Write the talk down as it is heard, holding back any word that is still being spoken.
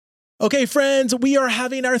Okay, friends, we are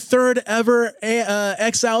having our third ever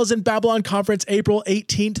Exiles in Babylon conference, April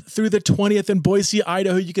 18th through the 20th in Boise,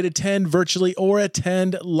 Idaho. You can attend virtually or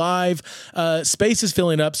attend live. Space is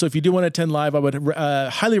filling up, so if you do want to attend live, I would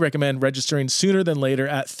highly recommend registering sooner than later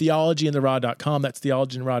at theologyintheraw.com. That's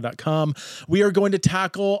theologyintheraw.com. We are going to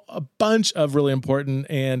tackle a bunch of really important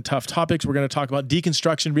and tough topics. We're going to talk about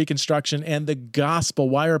deconstruction, reconstruction, and the gospel.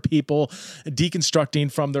 Why are people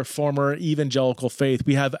deconstructing from their former evangelical faith?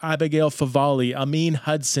 We have Abigail Favali, Amin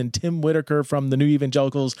Hudson, Tim Whitaker from the New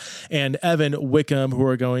Evangelicals, and Evan Wickham, who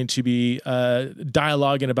are going to be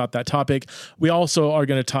dialoguing about that topic. We also are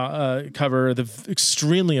going to cover the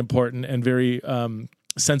extremely important and very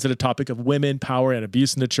sensitive topic of women, power, and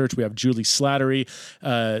abuse in the church. We have Julie Slattery,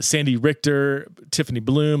 Sandy Richter, Tiffany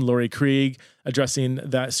Bloom, Lori Krieg, addressing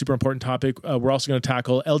that super important topic. We're also going to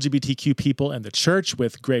tackle LGBTQ people and the church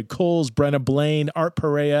with Greg Coles, Brenna Blaine, Art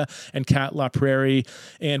Perea, and Kat LaPrairie.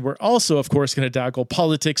 And we're also, of course, going to tackle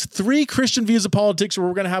politics, 3 Christian views of politics, where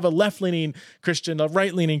we're going to have a left-leaning Christian, a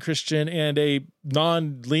right-leaning Christian, and a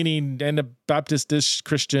non-leaning and a Baptist-ish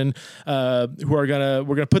Christian we're going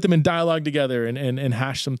to put them in dialogue together and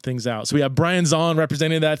hash some things out. So we have Brian Zahn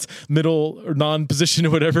representing that middle or non-position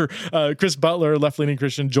or whatever, Chris Butler, left-leaning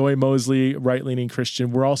Christian, Joy Mosley, right-leaning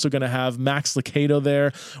Christian. We're also going to have Max Licato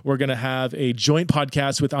there. We're going to have a joint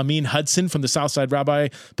podcast with Amin Hudson from the Southside Rabbi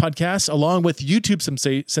podcast, along with YouTube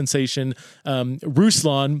sensation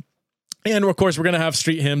Ruslan. And of course, we're going to have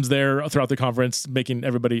street hymns there throughout the conference, making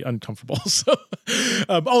everybody uncomfortable. So,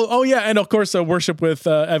 yeah. And of course, worship with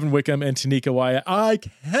Evan Wickham and Tanika Wyatt. I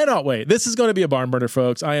cannot wait. This is going to be a barn burner,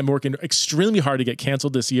 folks. I am working extremely hard to get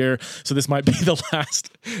canceled this year. So this might be the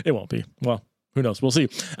last. It won't be. Well, who knows? We'll see.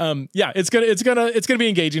 It's gonna be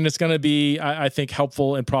engaging. It's gonna be, I think,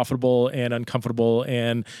 helpful and profitable and uncomfortable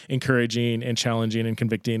and encouraging and challenging and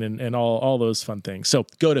convicting and all those fun things. So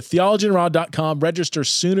go to theologyintheraw.com. Register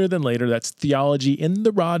sooner than later. That's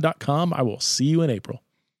theologyintheraw.com. I will see you in April.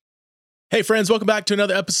 Hey friends, welcome back to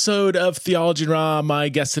another episode of Theology in Raw. My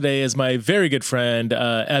guest today is my very good friend,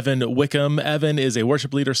 Evan Wickham. Evan is a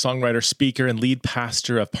worship leader, songwriter, speaker, and lead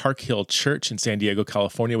pastor of Park Hill Church in San Diego,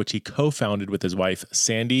 California, which he co-founded with his wife,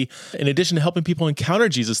 Sandy. In addition to helping people encounter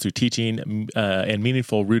Jesus through teaching and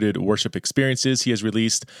meaningful rooted worship experiences, he has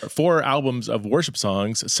released 4 albums of worship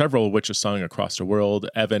songs, several of which are sung across the world.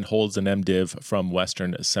 Evan holds an MDiv from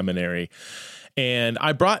Western Seminary. And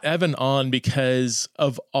I brought Evan on because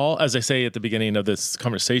of all, as I say at the beginning of this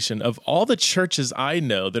conversation, of all the churches I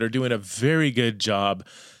know that are doing a very good job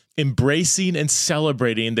embracing and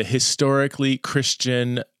celebrating the historically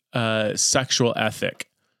Christian sexual ethic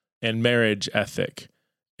and marriage ethic,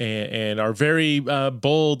 and are very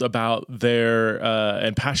bold about their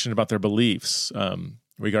and passionate about their beliefs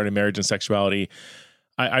regarding marriage and sexuality.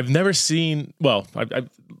 I've never seen,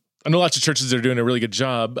 I know lots of churches that are doing a really good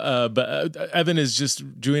job, but Evan is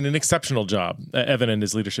just doing an exceptional job. Evan and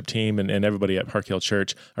his leadership team and everybody at Park Hill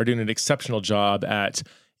Church are doing an exceptional job at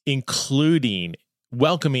welcoming,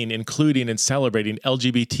 including, and celebrating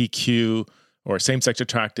LGBTQ or same-sex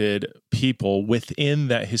attracted people within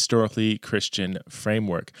that historically Christian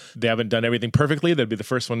framework. They haven't done everything perfectly. They'd be the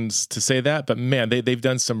first ones to say that. But man, they've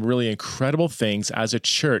done some really incredible things as a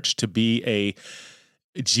church to be a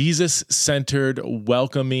Jesus-centered,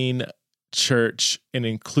 welcoming church, an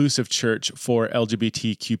inclusive church for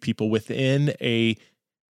LGBTQ people within a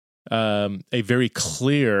very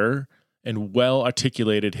clear and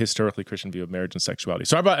well-articulated historically Christian view of marriage and sexuality.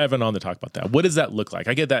 So I brought Evan on to talk about that. What does that look like?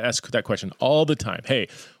 I get asked that question all the time. Hey,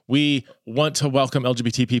 we want to welcome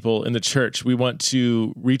LGBT people in the church. We want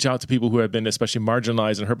to reach out to people who have been especially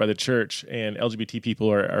marginalized and hurt by the church, and LGBT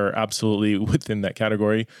people are absolutely within that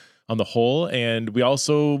category on the whole. And we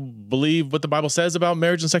also believe what the Bible says about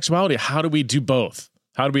marriage and sexuality. How do we do both?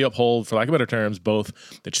 How do we uphold, for lack of better terms, both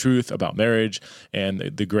the truth about marriage and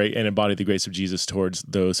the great and embody the grace of Jesus towards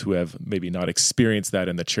those who have maybe not experienced that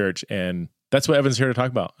in the church? And that's what Evan's here to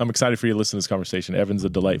talk about. I'm excited for you to listen to this conversation. Evan's a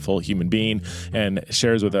delightful human being and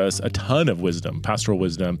shares with us a ton of wisdom, pastoral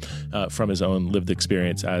wisdom, from his own lived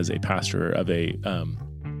experience as a pastor of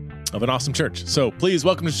an awesome church. So please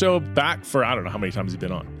welcome to the show back for, I don't know how many times he's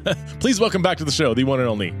been on. Please welcome back to the show, the one and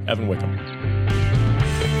only Evan Wickham.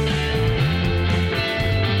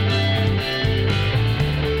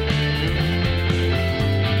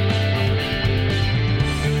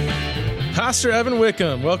 Pastor Evan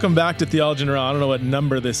Wickham, welcome back to Theology in Raw. I don't know what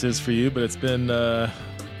number this is for you, but it's been a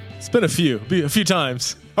few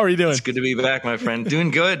times. How are you doing? It's good to be back, my friend.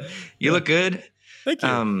 Doing good. You look good. Thank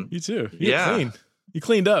you. You too. You're clean. You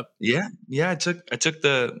cleaned up. Yeah. I took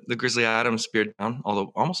the Grizzly Adams beard down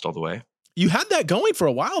almost all the way. You had that going for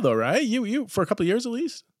a while though, right? You for a couple of years at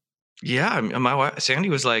least. Yeah, my wife Sandy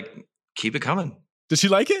was like, "Keep it coming." Did she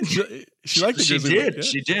like it? She liked the She grizzly bear. did,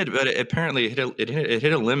 she did, but apparently it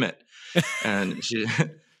hit a limit, and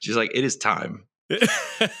she's like, "It is time." Yeah.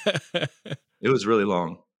 It was really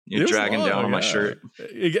long. It You're was dragging down long, on my yeah. shirt.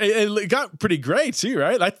 It got pretty great too,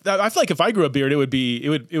 right? I feel like if I grew a beard, it would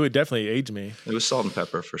definitely age me. It was salt and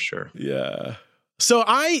pepper for sure. Yeah. So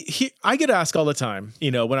I get asked all the time,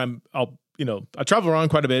 when I travel around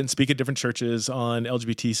quite a bit and speak at different churches on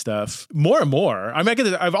LGBT stuff. More and more,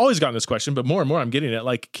 I've always gotten this question, but more and more I'm getting it.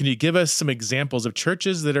 Like, can you give us some examples of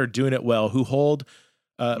churches that are doing it well, who hold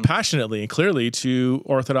passionately and clearly to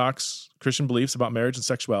Orthodox Christian beliefs about marriage and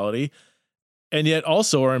sexuality, and yet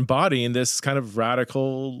also are embodying this kind of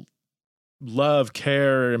radical love,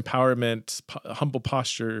 care, empowerment, humble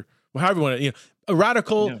posture, however you want to, a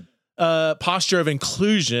radical posture of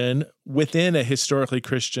inclusion within a historically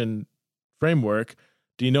Christian framework.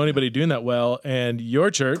 Do you know anybody doing that well? And you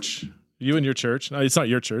and your church, it's not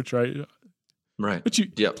your church, right? Right. But you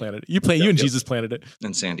Yep. planted it. You and Jesus planted it.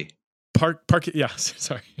 And Sandy. Park. Yeah.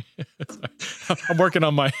 Sorry. I'm working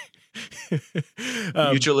on my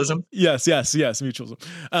Mutualism. Yes.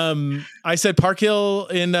 Mutualism. I said Park Hill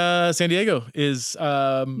in San Diego is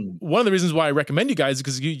one of the reasons why I recommend you guys,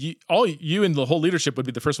 because you and the whole leadership would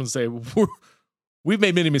be the first one to say we've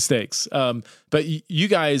made many mistakes, but you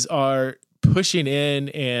guys are pushing in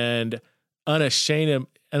and unashamedly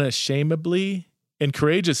and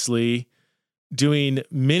courageously doing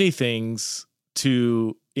many things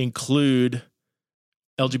to include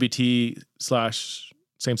LGBT /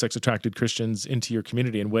 same-sex attracted Christians into your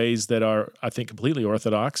community in ways that are, I think, completely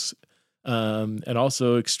orthodox, and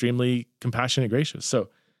also extremely compassionate and gracious. So,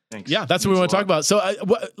 Thanks. Yeah, that's what we want to talk about. So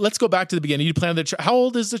let's go back to the beginning. You planted the church. How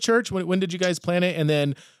old is the church? When did you guys plan it? And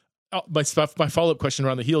then my follow-up question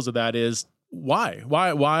around the heels of that is why?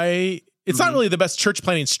 Why? It's not really the best church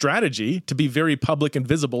planning strategy to be very public and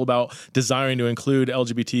visible about desiring to include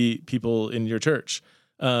LGBT people in your church.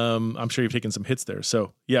 I'm sure you've taken some hits there.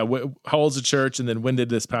 So yeah, how old's the church? And then when did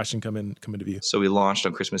this passion come into view? So we launched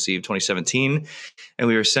on Christmas Eve, 2017, and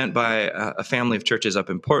we were sent by a family of churches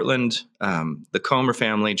up in Portland. The Comer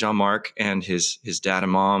family, John Mark and his dad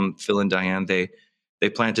and mom, Phil and Diane, they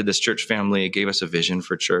planted this church family. It gave us a vision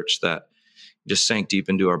for church that just sank deep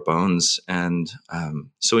into our bones. And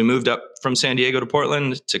so we moved up from San Diego to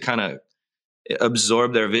Portland to kind of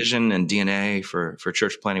absorb their vision and DNA for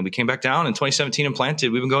church planting. We came back down in 2017 and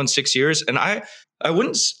planted. We've been going 6 years. And I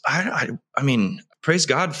mean, praise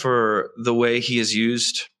God for the way he has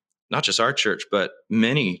used not just our church, but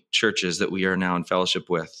many churches that we are now in fellowship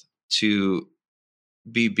with to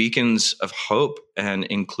be beacons of hope and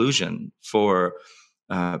inclusion for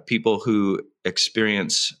people who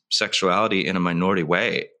experience sexuality in a minority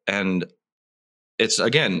way. And it's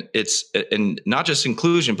and not just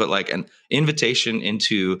inclusion, but like an invitation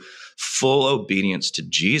into full obedience to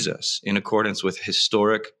Jesus in accordance with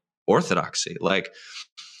historic orthodoxy. Like,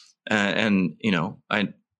 and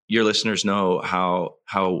your listeners know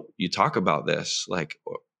how you talk about this. Like,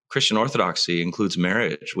 Christian orthodoxy includes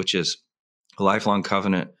marriage, which is a lifelong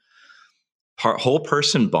covenant, whole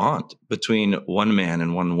person bond between one man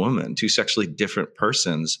and one woman, two sexually different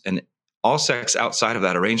persons, and all sex outside of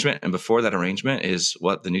that arrangement and before that arrangement is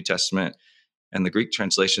what the New Testament and the Greek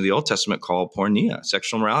translation of the Old Testament call porneia.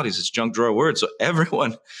 Sexual immorality is this junk drawer word. So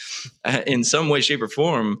everyone in some way, shape, or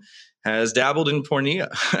form has dabbled in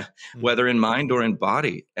porneia, whether in mind or in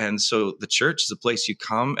body. And so the church is a place you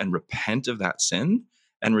come and repent of that sin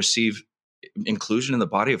and receive inclusion in the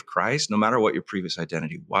body of Christ, no matter what your previous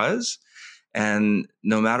identity was. And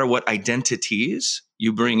no matter what identities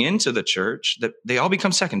you bring into the church, that they all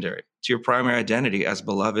become secondary to your primary identity as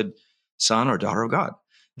beloved son or daughter of God.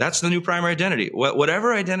 That's the new primary identity.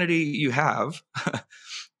 Whatever identity you have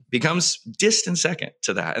becomes distant second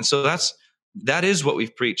to that. And so that is what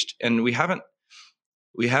we've preached. And we haven't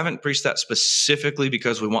preached that specifically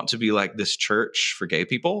because we want to be like this church for gay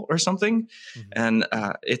people or something. Mm-hmm. And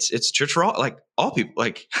it's church for all people.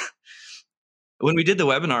 Like, when we did the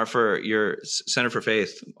webinar for your Center for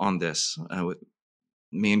Faith on this, with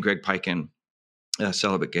me and Greg Piken, a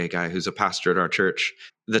celibate gay guy who's a pastor at our church,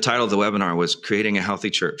 the title of the webinar was Creating a Healthy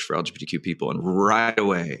Church for LGBTQ People. And right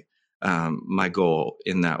away, my goal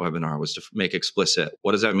in that webinar was to make explicit,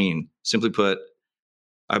 what does that mean? Simply put,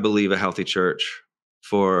 I believe a healthy church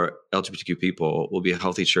for LGBTQ people will be a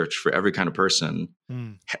healthy church for every kind of person,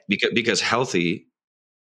 because healthy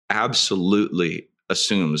absolutely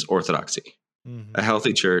assumes orthodoxy. Mm-hmm. A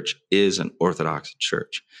healthy church is an orthodox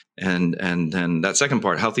church. And then that second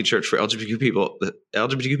part, healthy church for LGBTQ people, the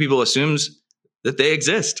LGBTQ people assumes that they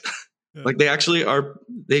exist. Yeah. Like they actually are,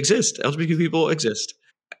 they exist. LGBTQ people exist.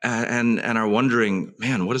 and are wondering,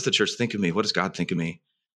 man, what does the church think of me? What does God think of me?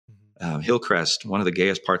 Hillcrest, one of the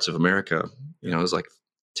gayest parts of America, it was like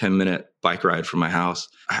 10-minute bike ride from my house.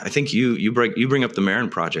 I think you bring up the Marin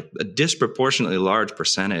Project. A disproportionately large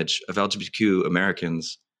percentage of LGBTQ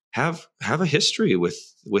Americans have a history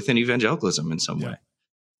within evangelicalism in some way.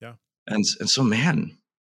 Yeah. And so, man,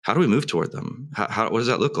 how do we move toward them? What does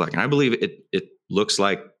that look like? And I believe it looks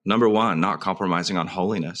like, number one, not compromising on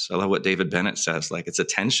holiness. I love what David Bennett says. Like, it's a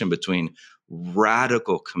tension between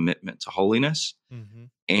radical commitment to holiness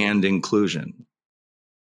and inclusion.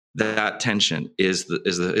 That tension is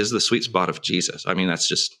the sweet spot of Jesus. I mean, that's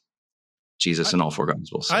just Jesus in all four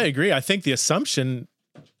gospels. So. I agree. I think the assumption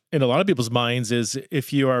in a lot of people's minds is,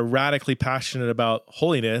 if you are radically passionate about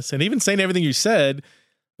holiness, and even saying everything you said,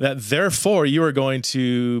 that therefore you are going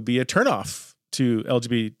to be a turnoff to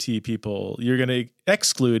LGBT people. You're going to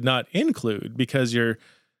exclude, not include, because you're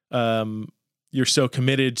so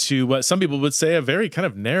committed to what some people would say a very kind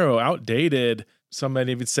of narrow, outdated, some might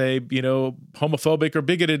even say, homophobic or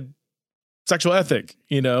bigoted sexual ethic,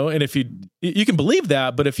 and if you can believe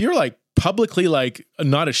that, but if you're like publicly like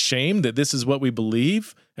not ashamed that this is what we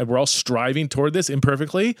believe and we're all striving toward this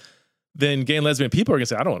imperfectly, then gay and lesbian people are going to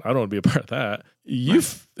say, I don't want to be a part of that.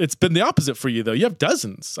 It's been the opposite for you though. You have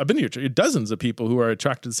dozens. I've been to your church, dozens of people who are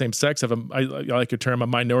attracted to the same sex, have I like your term, a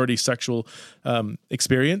minority sexual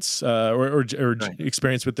experience or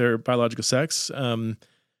experience with their biological sex.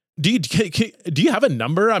 Do you have a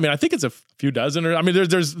number? I mean, I think it's a few dozen, or I mean,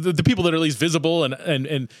 there's the people that are at least visible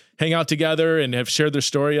and hang out together and have shared their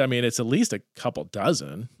story. I mean, it's at least a couple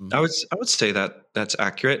dozen. I would say that's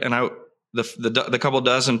accurate, and the couple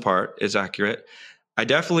dozen part is accurate. I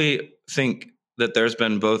definitely think that there's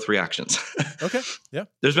been both reactions. Okay, yeah.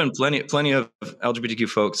 There's been plenty of LGBTQ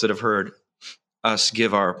folks that have heard us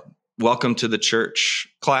give our welcome to the church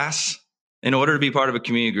class. In order to be part of a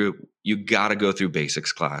community group, you got to go through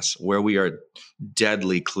basics class, where we are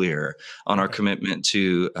deadly clear on our commitment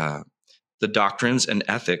to the doctrines and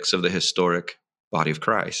ethics of the historic body of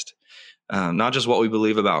Christ. Not just what we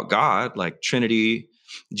believe about God, like Trinity,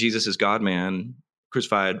 Jesus is God, man,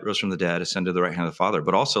 crucified, rose from the dead, ascended to the right hand of the Father,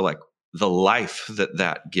 but also like the life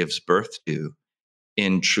that gives birth to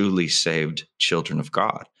in truly saved children of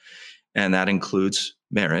God. And that includes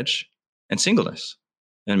marriage and singleness.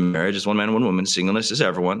 And marriage is one man, one woman. Singleness is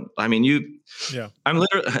everyone. I mean, I'm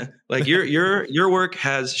literally like your work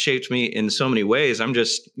has shaped me in so many ways. I'm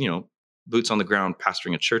just, boots on the ground,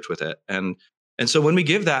 pastoring a church with it. And so when we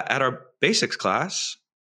give that at our basics class,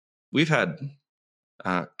 we've had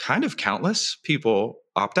kind of countless people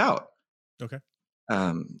opt out. Okay.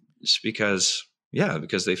 Just because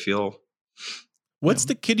they feel.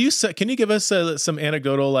 Can you give us some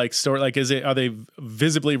anecdotal like story? Like, are they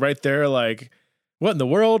visibly right there? Like, what in the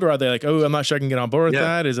world? Or are they like, oh, I'm not sure I can get on board with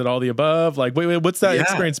that? Is it all the above? Like, wait, what's that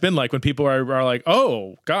experience been like when people are like,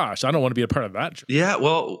 oh gosh, I don't want to be a part of that? Yeah,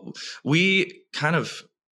 well, we kind of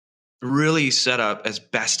really set up as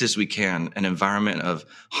best as we can an environment of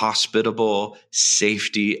hospitable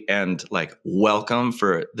safety and like welcome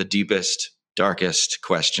for the deepest, darkest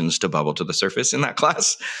questions to bubble to the surface in that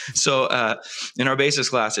class. So in our basics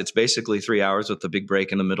class, it's basically 3 hours with a big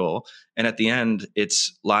break in the middle. And at the end,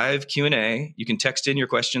 it's live Q&A. You can text in your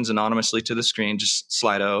questions anonymously to the screen, just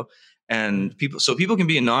Slido. And people can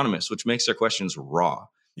be anonymous, which makes their questions raw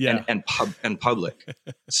and public.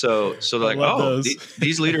 So they're like,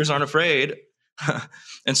 these leaders aren't afraid.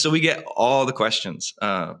 And so we get all the questions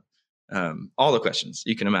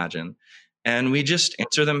you can imagine. And we just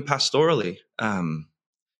answer them pastorally. I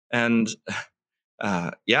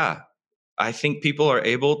think people are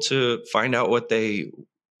able to find out what they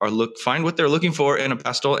find what they're looking for in a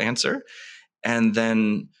pastoral answer, and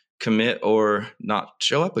then commit or not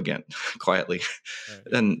show up again quietly.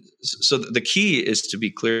 Right. And so the key is to be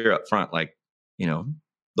clear up front, like, the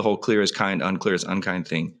whole clear is kind, unclear is unkind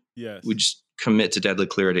thing. Yes. We just commit to deadly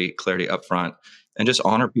clarity up front, and just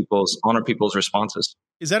honor people's responses.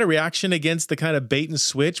 Is that a reaction against the kind of bait and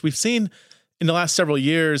switch? We've seen in the last several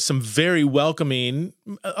years some very welcoming,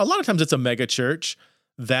 a lot of times it's a mega church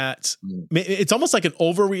that it's almost like an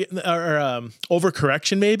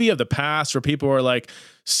overcorrection maybe of the past, where people are like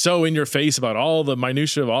so in your face about all the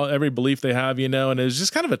minutia of every belief they have, and it's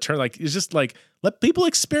just kind of a turn, like, it's just like, let people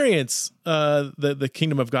experience the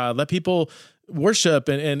kingdom of God, let people worship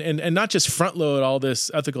and not just front load all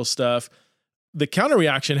this ethical stuff. The counter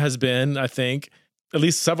reaction has been, I think, at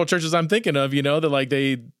least several churches I'm thinking of, that like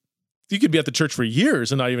you could be at the church for years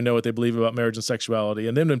and not even know what they believe about marriage and sexuality.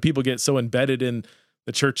 And then when people get so embedded in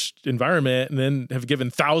the church environment and then have given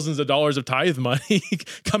thousands of dollars of tithe money,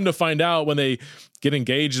 come to find out when they get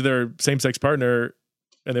engaged to their same-sex partner,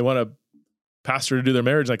 and they want a pastor to do their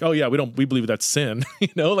marriage. Like, oh yeah, we believe that's sin.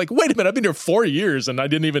 Like, wait a minute, I've been here 4 years and I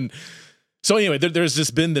didn't even. So anyway, there's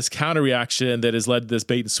just been this counter reaction that has led to this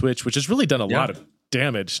bait and switch, which has really done a lot of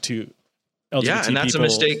damage to LGBT and that's people. a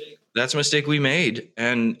mistake. That's a mistake we made.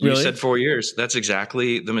 And you said 4 years. That's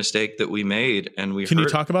exactly the mistake that we made. And Can you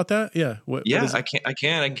talk about that? Yeah. What is it? I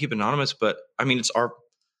can keep anonymous, but I mean,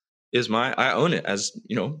 I own it as,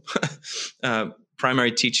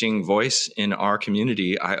 primary teaching voice in our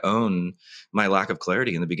community. I own my lack of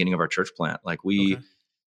clarity in the beginning of our church plant. Like we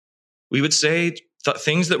would say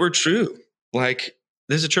things that were true. Like,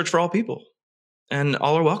 there's a church for all people and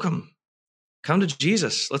all are welcome. Come to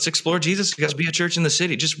Jesus. Let's explore Jesus. You guys be a church in the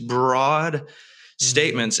city. Just broad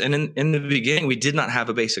statements. And in the beginning, we did not have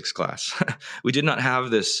a basics class. We did not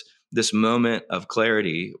have this moment of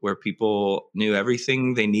clarity where people knew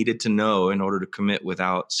everything they needed to know in order to commit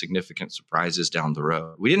without significant surprises down the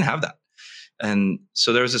road. We didn't have that. And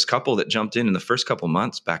so there was this couple that jumped in the first couple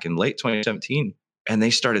months back in late 2017, and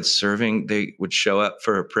they started serving. They would show up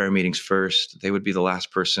for prayer meetings first. They would be the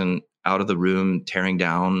last person out of the room tearing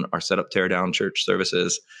down our set up, tear down church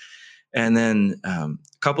services. And then a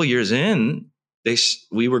couple years in,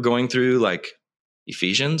 we were going through like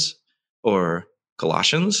Ephesians or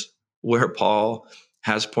Colossians, where Paul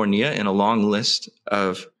has porneia in a long list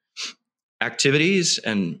of activities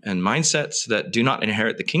and mindsets that do not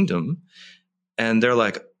inherit the kingdom. And they're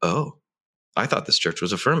like, oh, I thought this church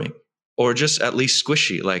was affirming, or just at least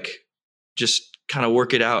squishy, like just kind of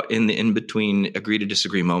work it out in the in-between agree to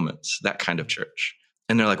disagree moments, that kind of church.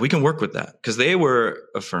 And they're like, we can work with that, because they were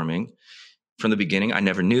affirming from the beginning. I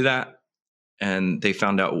never knew that. And they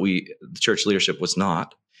found out the church leadership was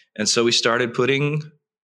not. And so we started putting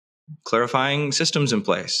clarifying systems in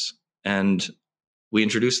place, and we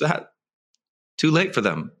introduced that too late for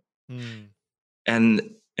them.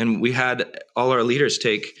 And we had all our leaders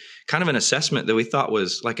take kind of an assessment that we thought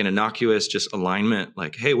was like an innocuous just alignment,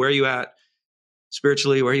 like, hey, where are you at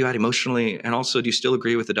spiritually? Where are you at emotionally? And also, do you still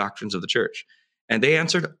agree with the doctrines of the church? And they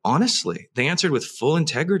answered honestly. They answered with full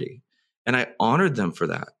integrity. And I honored them for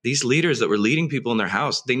that. These leaders that were leading people in their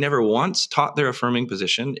house, they never once taught their affirming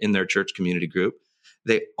position in their church community group.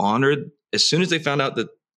 They honored, as soon as they found out the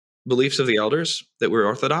beliefs of the elders that were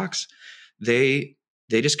Orthodox, they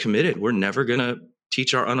just committed. We're never going to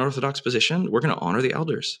teach our unorthodox position. We're going to honor the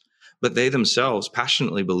elders. But they themselves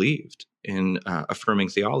passionately believed in affirming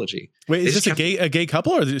theology. Wait, is this a gay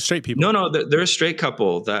couple or are they straight people? No, they're a straight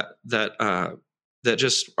couple that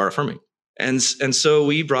just are affirming. And so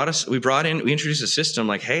we introduced a system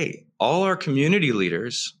like, hey, all our community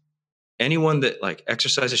leaders, anyone that like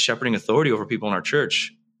exercises shepherding authority over people in our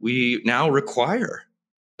church, we now require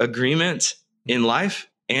agreement in life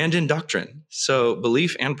and in doctrine. So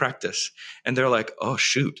belief and practice. And they're like, oh,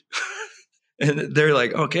 shoot. And they're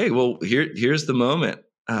like, okay, well, here's the moment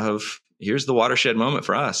here's the watershed moment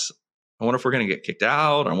for us. I wonder if we're going to get kicked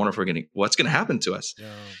out. I wonder if what's going to happen to us.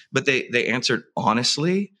 Yeah. But they answered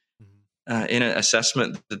honestly in an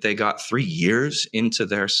assessment that they got 3 years into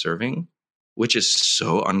their serving, which is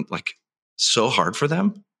so hard for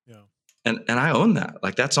them. Yeah. And I own that.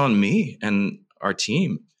 Like, that's on me and our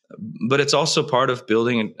team. But it's also part of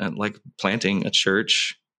building and like planting a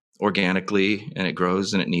church organically, and it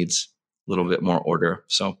grows and it needs a little bit more order.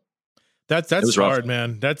 So that's hard,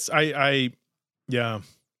 man. I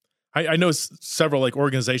know several like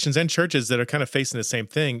organizations and churches that are kind of facing the same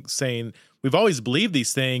thing, saying we've always believed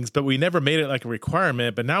these things, but we never made it like a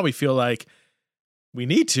requirement. But now we feel like we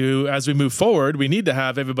need to, as we move forward, we need to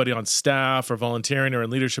have everybody on staff or volunteering or in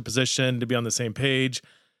leadership position to be on the same page.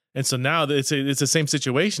 And so now it's the same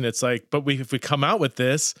situation. It's like, but if we come out with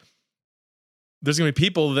this, there's going to be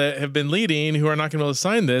people that have been leading who are not going to be able to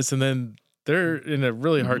sign this, and then they're in a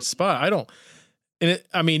really hard spot.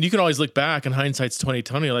 You can always look back, and hindsight's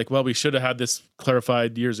 2020. Like, well, we should have had this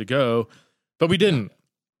clarified years ago, but we didn't.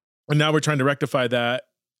 And now we're trying to rectify that.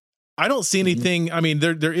 I don't see anything. I mean,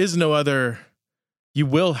 there is no other. You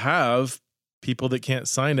will have people that can't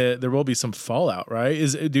sign it. There will be some fallout, right?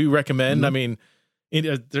 Do you recommend? I mean,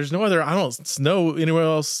 there's no other. I don't know anywhere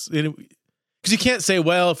else. Because you can't say,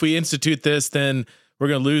 well, if we institute this, then we're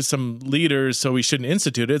going to lose some leaders, so we shouldn't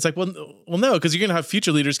institute it. It's like, well, no, because you're going to have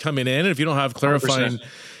future leaders coming in, and if you don't have clarifying, 100%.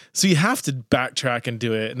 So you have to backtrack and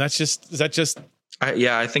do it. And is that just?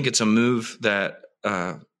 I think it's a move that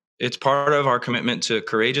it's part of our commitment to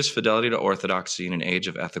courageous fidelity to orthodoxy in an age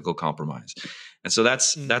of ethical compromise. And so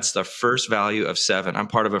that's the first value of 7. I'm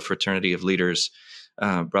part of a fraternity of leaders,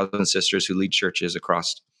 brothers and sisters who lead churches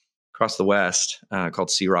across the West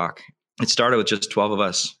called C-Rock. It started with just 12 of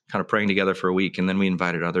us kind of praying together for a week, and then we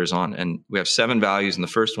invited others on. And we have 7 values. And the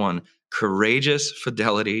first one, courageous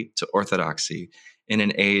fidelity to orthodoxy in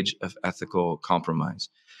an age of ethical compromise.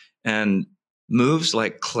 And moves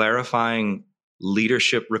like clarifying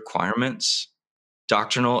leadership requirements,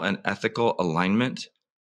 doctrinal and ethical alignment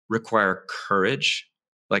require courage,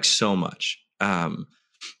 like so much.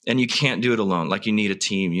 And you can't do it alone. Like you need a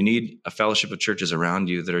team. You need a fellowship of churches around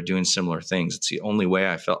you that are doing similar things. It's the only way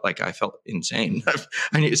I felt insane.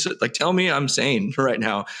 I need like, tell me I'm sane right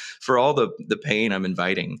now for all the pain I'm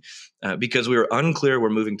inviting, because we were unclear. We're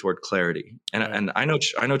moving toward clarity. And I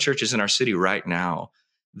know churches in our city right now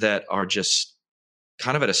that are just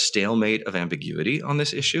kind of at a stalemate of ambiguity on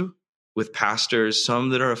this issue, with pastors, some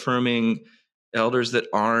that are affirming, elders that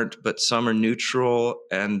aren't, but some are neutral,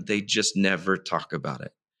 and they just never talk about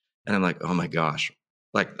it. And I'm like, oh my gosh,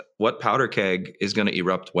 like what powder keg is going to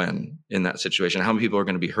erupt when in that situation? How many people are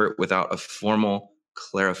going to be hurt without a formal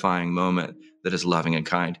clarifying moment that is loving and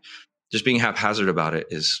kind? Just being haphazard about it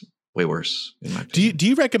is way worse, in my opinion. Do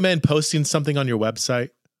you recommend posting something on your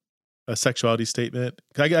website, a sexuality statement?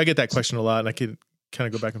 I get that question a lot, and I can kind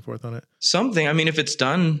of go back and forth on it. Something, I mean, if it's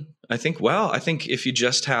done, I think if you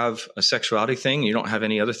just have a sexuality thing, you don't have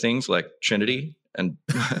any other things like Trinity and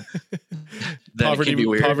then it can be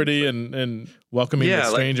weird. Poverty and welcoming the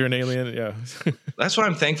stranger and alien. Yeah. That's why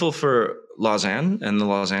I'm thankful for Lausanne and the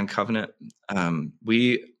Lausanne Covenant.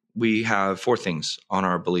 We have 4 things on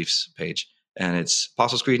our beliefs page, and it's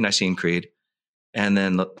Apostles' Creed, Nicene Creed, and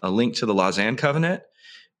then a link to the Lausanne Covenant,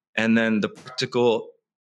 and then the practical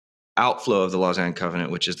outflow of the Lausanne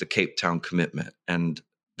Covenant, which is the Cape Town Commitment. And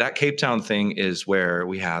that Cape Town thing is where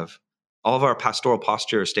we have all of our pastoral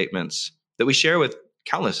posture statements that we share with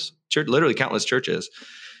literally countless churches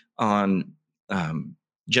on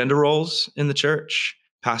gender roles in the church,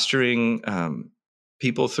 pastoring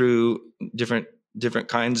people through different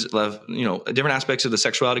kinds of, different aspects of the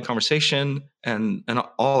sexuality conversation, and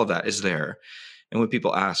all of that is there. And when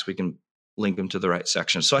people ask, we can link them to the right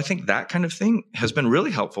section. So I think that kind of thing has been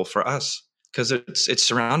really helpful for us, because it's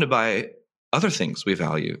surrounded by other things we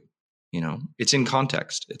value. It's in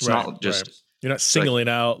context. It's not just you're not singling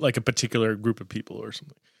out like a particular group of people or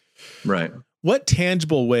something. Right. What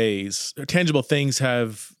tangible ways or tangible things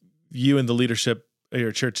have you and the leadership of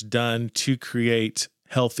your church done to create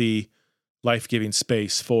healthy, life-giving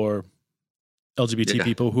space for LGBT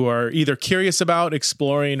people who are either curious about,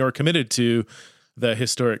 exploring, or committed to the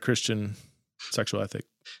historic Christian sexual ethic?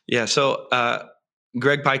 Yeah. So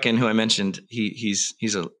Greg Piken, who I mentioned,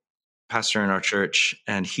 he's a pastor in our church,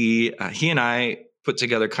 and he and I put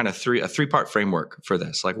together kind of a 3-part framework for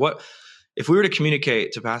this. Like, what if we were to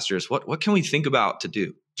communicate to pastors, what can we think about to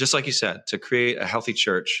do? Just like you said, to create a healthy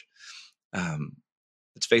church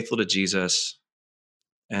that's faithful to Jesus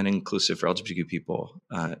and inclusive for LGBTQ people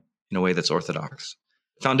in a way that's orthodox.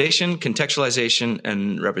 Foundation, contextualization,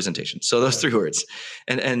 and representation. So those 3 words.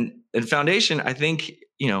 And foundation, I think,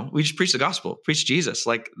 we just preach the gospel, preach Jesus.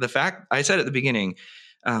 Like the fact I said at the beginning,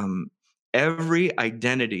 every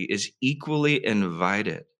identity is equally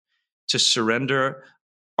invited to surrender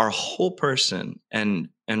our whole person and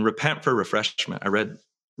repent for refreshment.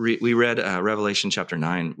 We read Revelation chapter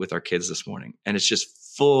 9 with our kids this morning, and it's just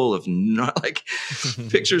full of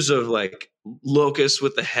pictures of like locusts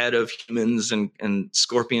with the head of humans and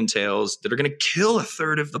scorpion tails that are going to kill a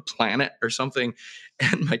third of the planet or something.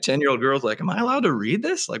 And my 10-year-old girl's like, am I allowed to read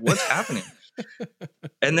this? Like, what's happening?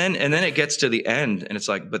 And then it gets to the end, and it's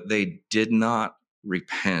like, but they did not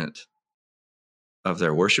repent of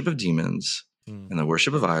their worship of demons and the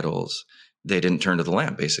worship of idols. They didn't turn to the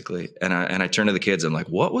Lamb, basically. And I turn to the kids. I'm like,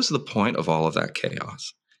 what was the point of all of that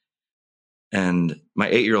chaos? And my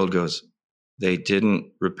 8-year-old goes, they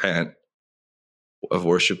didn't repent of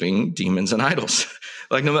worshiping demons and idols.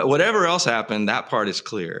 Like, no matter whatever else happened, that part is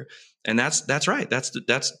clear. And that's right.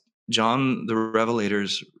 That's John the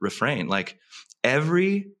Revelator's refrain. Like,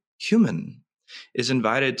 every human is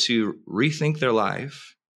invited to rethink their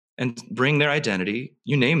life and bring their identity.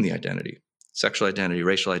 You name the identity: sexual identity,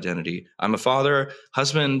 racial identity. I'm a father,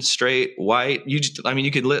 husband, straight, white. You could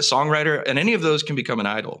songwriter, and any of those can become an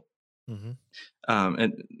idol. Mm-hmm.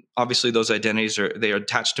 And obviously those identities are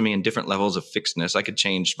attached to me in different levels of fixedness. I could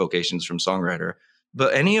change vocations from songwriter,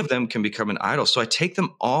 but any of them can become an idol. So I take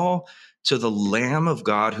them all to the Lamb of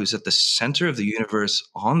God, who's at the center of the universe,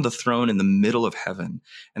 on the throne in the middle of heaven.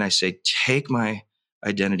 And I say, take my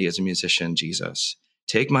identity as a musician, Jesus.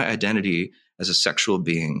 Take my identity as a sexual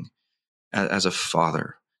being, as a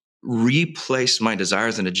father. Replace my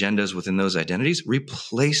desires and agendas within those identities.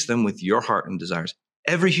 Replace them with your heart and desires.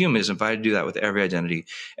 Every human is invited to do that with every identity.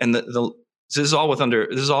 And this is all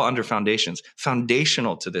under foundations.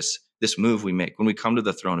 Foundational to this move we make when we come to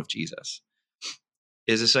the throne of Jesus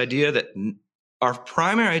is this idea that our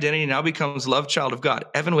primary identity now becomes loved child of God.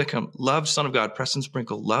 Evan Wickham, loved son of God. Preston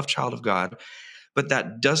Sprinkle, loved child of God. But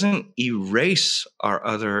that doesn't erase our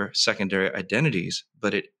other secondary identities,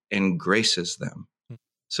 but it engraces them.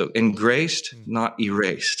 So engraced, not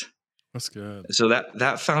erased. That's good. So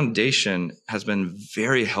that foundation has been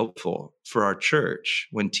very helpful for our church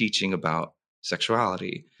when teaching about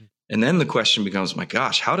sexuality. And then the question becomes, my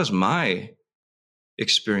gosh, how does my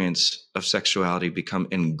experience of sexuality become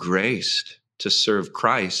engraced to serve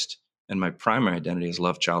Christ and my primary identity as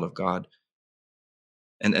loved child of God?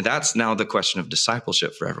 And that's now the question of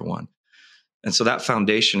discipleship for everyone. And so that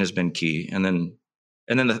foundation has been key. And then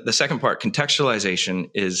the second part,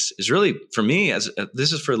 contextualization, is really, for me,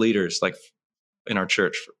 this is for leaders, like in our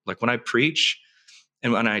church, like when I preach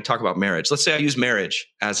and when I talk about marriage, let's say I use marriage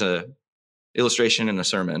as a illustration in a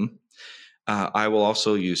sermon. I will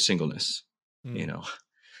also use singleness,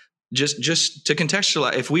 just to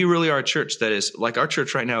contextualize. If we really are a church that is like, our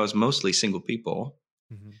church right now is mostly single people,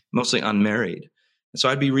 mostly unmarried. And so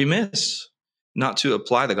I'd be remiss not to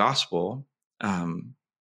apply the gospel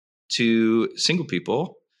to single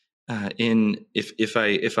people. If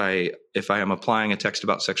I am applying a text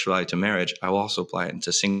about sexuality to marriage, I will also apply it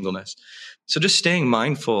into singleness. So just staying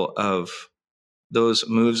mindful of those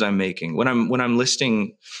moves I'm making when I'm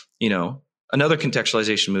listing, another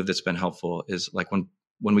contextualization move that's been helpful is like when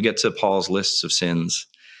we get to Paul's lists of sins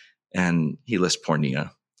and he lists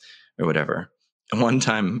porneia or whatever. And one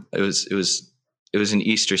time it was an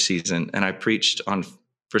Easter season, and I preached on 1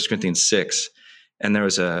 Corinthians 6, and there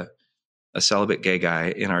was a celibate gay guy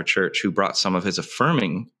in our church who brought some of his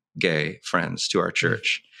affirming gay friends to our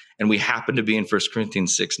church. And we happened to be in 1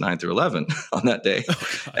 Corinthians 6, 9 through 11 on that day.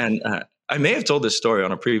 And I may have told this story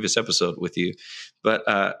on a previous episode with you, but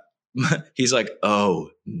he's like, oh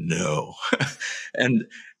no. and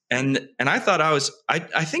I thought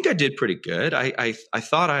I think I did pretty good. I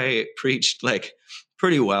thought I preached like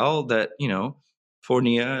pretty well that,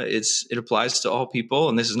 porneia, it applies to all people,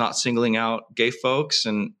 and this is not singling out gay folks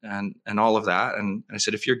and all of that. And I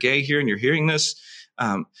said, if you're gay here and you're hearing this,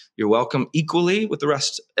 you're welcome equally with the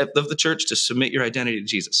rest of the church to submit your identity to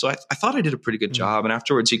Jesus. So I thought I did a pretty good job. And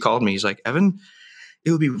afterwards he called me. He's like, Evan,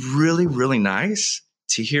 it would be really, really nice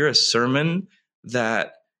to hear a sermon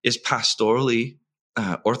that is pastorally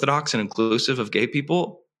orthodox and inclusive of gay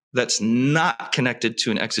people that's not connected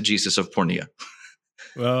to an exegesis of porneia.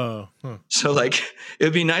 Oh, huh. So like, it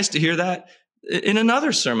would be nice to hear that in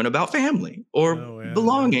another sermon about family or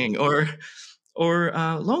belonging or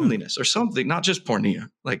loneliness or something, not just porneia.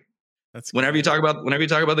 Like, that's whenever you talk about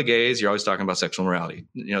the gays, you're always talking about sexual morality.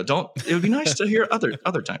 It would be nice to hear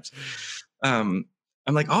other times. I'm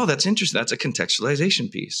like, oh, that's interesting. That's a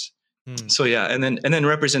contextualization piece. So yeah. And then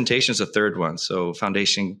representation is a third one. So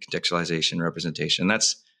foundation, contextualization, representation.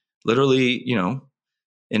 That's literally,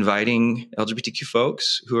 inviting LGBTQ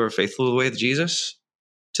folks who are faithful to the way of Jesus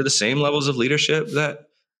to the same levels of leadership that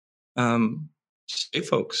straight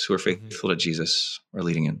folks who are faithful to Jesus are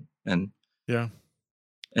leading in.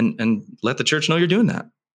 And let the church know you're doing that.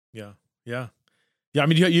 Yeah. I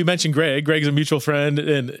mean, you mentioned Greg. Greg's a mutual friend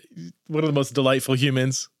and one of the most delightful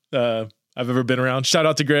humans I've ever been around. Shout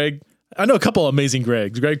out to Greg. I know a couple of amazing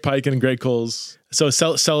Gregs, Greg Piken and Greg Coles. So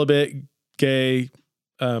celibate, gay,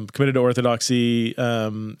 committed to orthodoxy,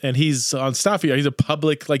 and he's on staff here. He's a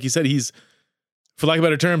public, like you said, he's, for lack of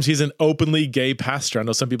better terms, he's an openly gay pastor. I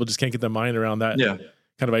know some people just can't get their mind around that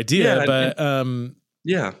kind of idea, but and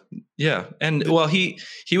well, he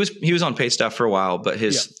was on paid staff for a while, but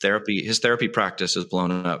his therapy practice has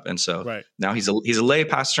blown up, and so now he's a lay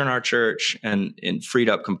pastor in our church and freed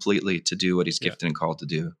up completely to do what he's gifted and called to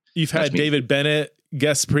do. You've had David Bennett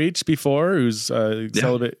guest preach before, who's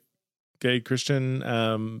celibate gay Christian.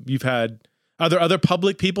 You've had other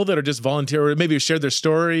public people that are just volunteer or maybe shared their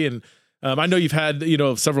story. And I know you've had,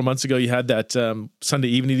 several months ago, you had that Sunday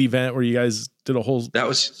evening event where you guys did a whole. That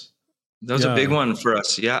was a big one for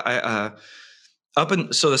us. Yeah.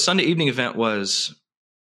 So the Sunday evening event was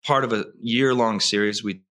part of a year-long series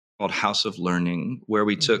we called House of Learning, where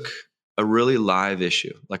we took a really live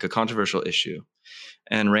issue, like a controversial issue,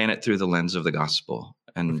 and ran it through the lens of the gospel.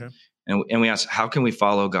 And we asked, how can we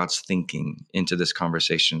follow God's thinking into this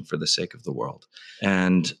conversation for the sake of the world?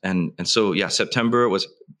 And so, September was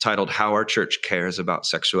titled How Our Church Cares About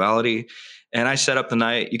Sexuality. And I set up the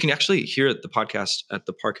night. You can actually hear the podcast at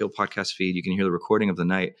the Park Hill podcast feed. You can hear the recording of the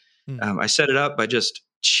night. I set it up by just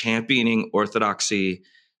championing orthodoxy,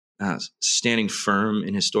 standing firm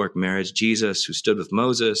in historic marriage, Jesus who stood with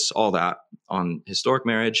Moses, all that on historic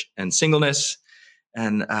marriage and singleness.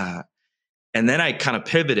 And then I kind of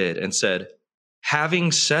pivoted and said,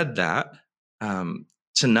 having said that,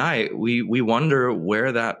 tonight we wonder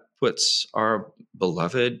where that puts our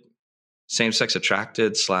beloved same-sex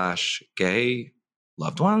attracted / gay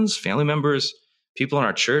loved ones, family members, people in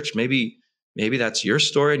our church. Maybe that's your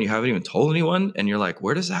story and you haven't even told anyone, and you're like,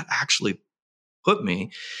 where does that actually put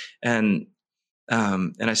me? And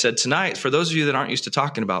I said tonight, for those of you that aren't used to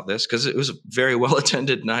talking about this, because it was a very well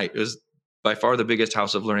attended night, it was by far the biggest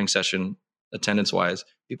House of Learning session attendance wise.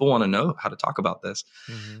 People want to know how to talk about this.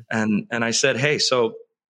 And I said, hey, so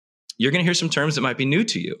you're going to hear some terms that might be new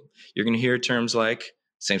to you. You're going to hear terms like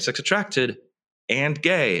same-sex attracted and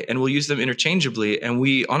gay, and we'll use them interchangeably. And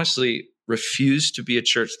we honestly refuse to be a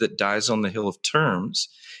church that dies on the hill of terms.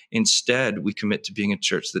 Instead, we commit to being a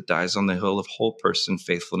church that dies on the hill of whole person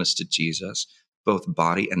faithfulness to Jesus, both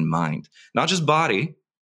body and mind. Not just body,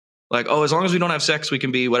 like, oh, as long as we don't have sex, we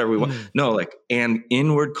can be whatever we want. No, like an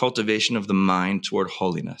inward cultivation of the mind toward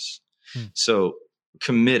holiness. So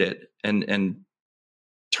committed, and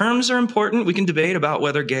terms are important. We can debate about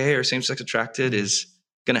whether gay or same-sex attracted is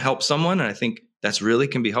going to help someone. And I think that's really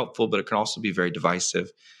can be helpful, but it can also be very divisive,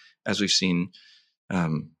 as we've seen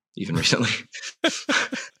even recently.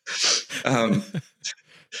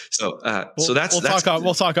 So that's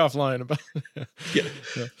we'll talk offline about it.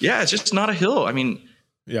 Yeah, it's just not a hill. I mean,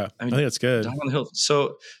 I think it's good. Down on the hill.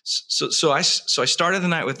 So I started the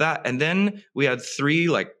night with that, and then we had 3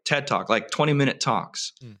 like TED Talk, like 20-minute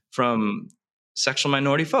talks from sexual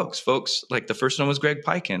minority folks. Like the first one was Greg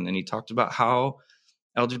Piken, and he talked about how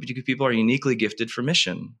LGBTQ people are uniquely gifted for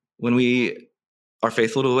mission. When we are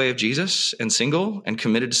faithful to the way of Jesus and single and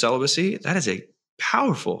committed to celibacy, that is a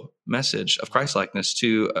powerful message of Christ-likeness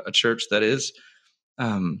to a church that is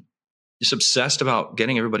just obsessed about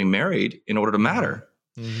getting everybody married in order to matter.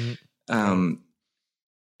 And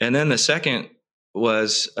then the second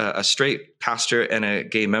was a straight pastor and a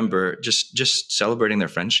gay member just celebrating their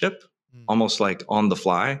friendship, almost like on the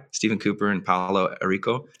fly. Stephen Cooper and Paolo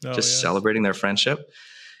Errico celebrating their friendship.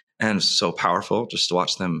 And so powerful just to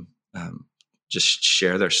watch them just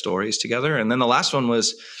share their stories together. And then the last one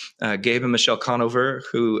was Gabe and Michelle Conover,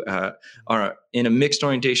 who are in a mixed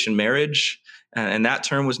orientation marriage. And that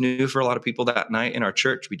term was new for a lot of people that night in our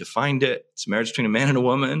church. We defined it. It's a marriage between a man and a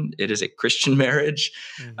woman. It is a Christian marriage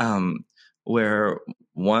where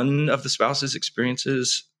one of the spouses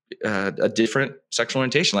experiences a different sexual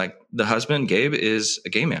orientation. Like the husband, Gabe, is a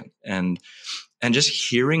gay man. And just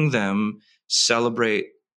hearing them celebrate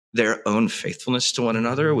their own faithfulness to one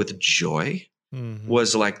another with joy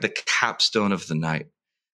was like the capstone of the night.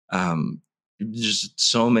 Just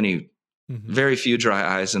so many, very few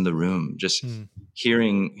dry eyes in the room, just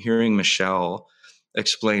hearing Michelle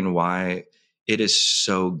explain why it is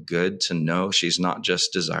so good to know she's not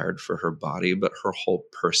just desired for her body, but her whole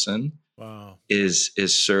person is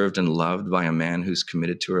served and loved by a man who's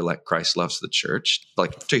committed to her like Christ loves the church.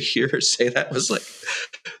 Like to hear her say that was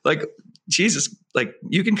like Jesus, like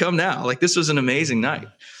you can come now. Like this was an amazing night.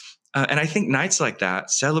 And I think nights like that,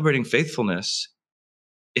 celebrating faithfulness,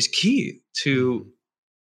 is key to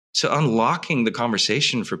unlocking the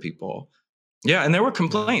conversation for people. Yeah, and there were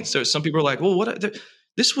complaints. There's some people were like, "Well,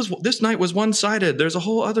 this night was one-sided. There's a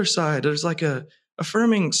whole other side. There's like a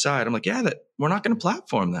affirming side." I'm like, "Yeah, that we're not going to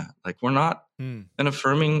platform that. Like, we're not an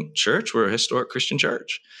affirming church. We're a historic Christian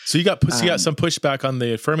church." So you got some pushback on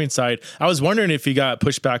the affirming side. I was wondering if you got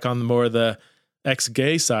pushback on the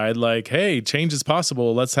ex-gay side, like, hey, change is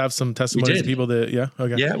possible. Let's have some testimonies of people that,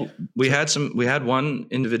 we had one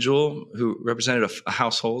individual who represented a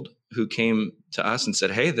household who came to us and said,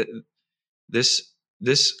 hey,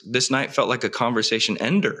 this night felt like a conversation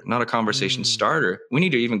ender, not a conversation starter. We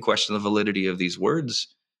need to even question the validity of these words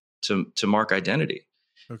to mark identity.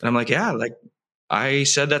 Okay. And I'm like, yeah, like I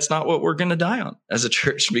said, that's not what we're going to die on as a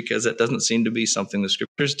church, because it doesn't seem to be something the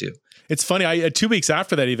scriptures do. It's funny. 2 weeks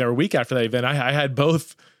after that event, or a week after that event, I had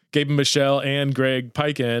both Gabe and Michelle and Greg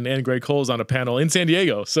Piken and Greg Coles on a panel in San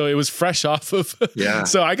Diego. So it was fresh off of,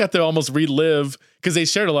 so I got to almost relive, because they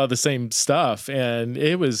shared a lot of the same stuff, and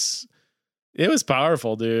it was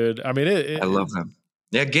powerful, dude. I mean, I love them.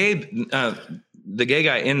 Yeah. Gabe, the gay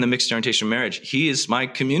guy in the mixed orientation marriage, he is my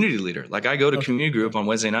community leader. Like I go to community group on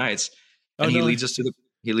Wednesday nights, and he leads us through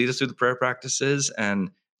the prayer practices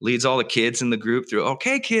and leads all the kids in the group through,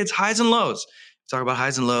 okay, kids, highs and lows. We talk about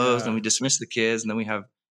highs and lows, and we dismiss the kids, and then we have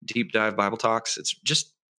deep dive Bible talks. It's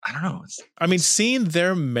just, I don't know. Seeing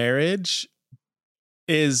their marriage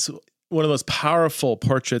is one of those powerful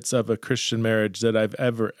portraits of a Christian marriage that I've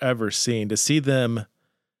ever seen. To see them,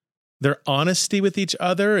 their honesty with each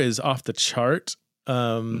other is off the chart.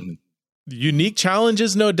 Unique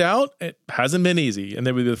challenges, no doubt. It hasn't been easy, and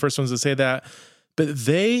they were the first ones to say that. but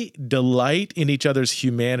they delight in each other's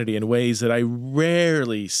humanity in ways that I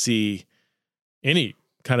rarely see any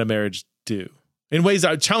kind of marriage do. In ways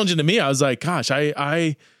that are challenging to me. I was like, gosh,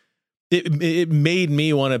 it made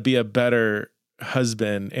me want to be a better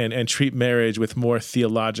husband and treat marriage with more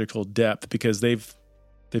theological depth, because they've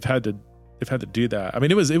had to do that. I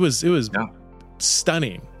mean, it was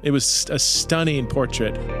stunning. It was a stunning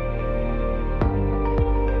portrait.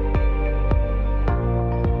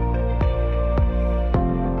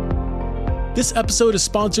 This episode is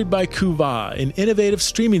sponsored by Kuva, an innovative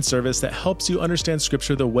streaming service that helps you understand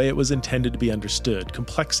Scripture the way it was intended to be understood,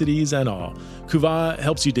 complexities and all. Kuva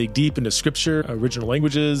helps you dig deep into Scripture, original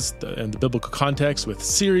languages, and the biblical context with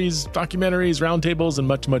series, documentaries, roundtables, and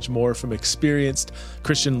much, much more from experienced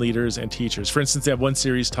Christian leaders and teachers. For instance, they have one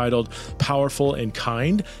series titled Powerful and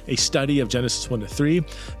Kind, a study of Genesis 1-3.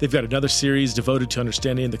 They've got another series devoted to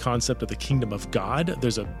understanding the concept of the kingdom of God.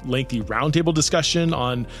 There's a lengthy roundtable discussion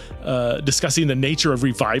on discussing the nature of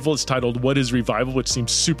revival. It's titled What is Revival, which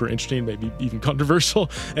seems super interesting, maybe even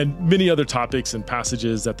controversial, and many other topics and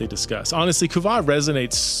passages that they discuss. Honestly, Kuva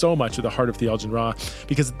resonates so much with the heart of Theology and Raw,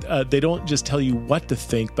 because they don't just tell you what to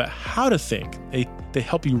think, but how to think. They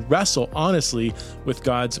help you wrestle honestly with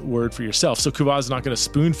God's word for yourself. So Kuva is not going to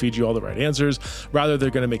spoon feed you all the right answers. Rather, they're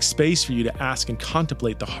going to make space for you to ask and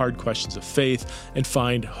contemplate the hard questions of faith and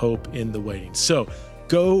find hope in the waiting. So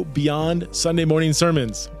go beyond Sunday morning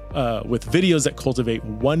sermons with videos that cultivate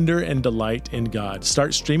wonder and delight in God.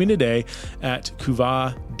 Start streaming today at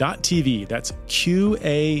kuva.tv. That's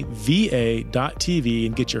QAVA.tv,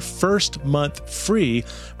 and get your first month free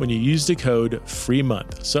when you use the code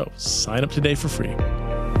FREEMONTH. So sign up today for free.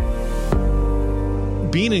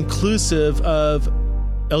 Being inclusive of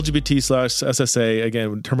LGBT/SSA,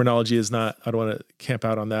 again, terminology is not, I don't want to camp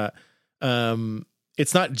out on that.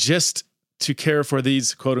 It's not just to care for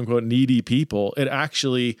these quote unquote needy people. It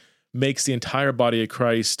actually makes the entire body of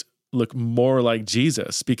Christ look more like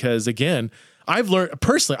Jesus, because again, I've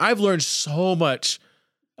learned so much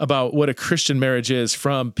about what a Christian marriage is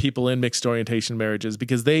from people in mixed orientation marriages,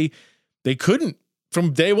 because they couldn't,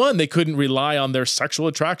 from day one, they couldn't rely on their sexual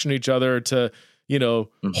attraction to each other to,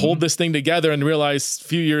 hold this thing together, and realize a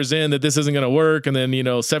few years in that this isn't going to work. And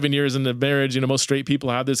then, 7 years into marriage, most straight people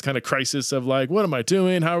have this kind of crisis of like, what am I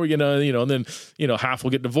doing? How are we going to, and then, half will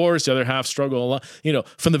get divorced. The other half struggle a lot.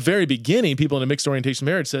 From the very beginning, people in a mixed orientation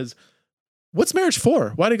marriage says, what's marriage for?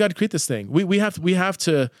 Why did God create this thing? We have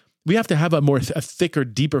to have a thicker,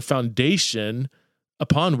 deeper foundation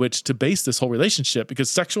upon which to base this whole relationship, because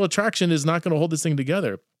sexual attraction is not going to hold this thing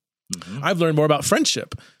together. Mm-hmm. I've learned more about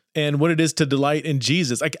friendship and what it is to delight in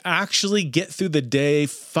Jesus. Like, actually get through the day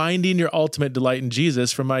finding your ultimate delight in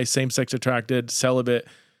Jesus from my same-sex attracted, celibate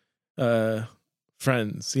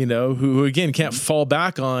friends, who again can't fall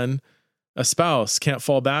back on a spouse, can't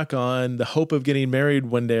fall back on the hope of getting married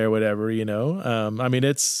one day or whatever, I mean,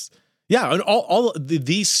 and all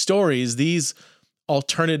these stories, these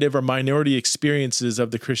alternative or minority experiences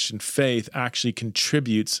of the Christian faith actually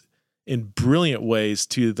contributes in brilliant ways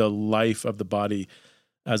to the life of the body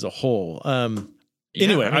as a whole.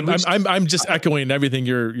 Anyway, I'm just echoing everything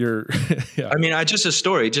you're yeah. I mean, just a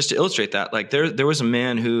story just to illustrate that. Like there was a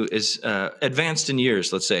man who is advanced in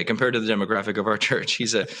years, let's say, compared to the demographic of our church.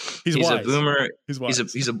 He's a boomer.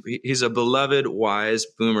 He's a beloved, wise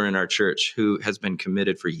boomer in our church who has been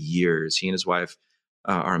committed for years. He and his wife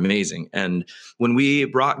are amazing. And when we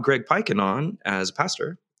brought Greg Piken on as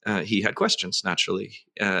pastor, he had questions naturally.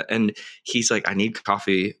 And he's like, I need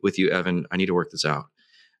coffee with you, Evan. I need to work this out.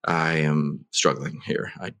 I am struggling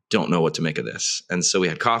here. I don't know what to make of this. And so we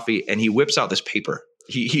had coffee, and he whips out this paper.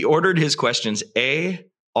 He ordered his questions A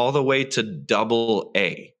all the way to double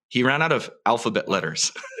A. He ran out of alphabet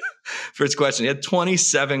letters for his question. He had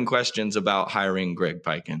 27 questions about hiring Greg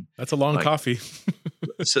Piken. That's a long coffee.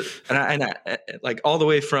 So, and I, like all the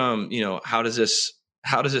way from, how does this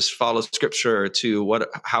follow Scripture to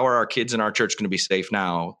how are our kids in our church going to be safe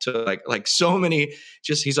now, to like so many,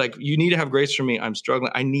 he's like, you need to have grace for me. I'm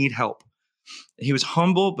struggling. I need help. He was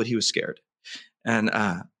humble, but he was scared. And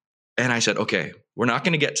I said, okay, we're not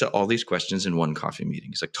going to get to all these questions in one coffee meeting.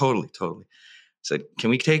 He's like, totally. I said, can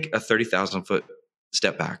we take a 30,000 foot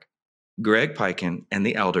step back? Greg Piken and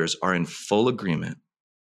the elders are in full agreement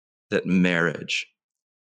that marriage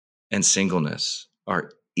and singleness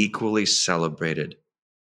are equally celebrated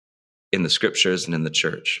in the Scriptures and in the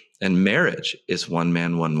church. And marriage is one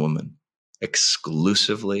man, one woman,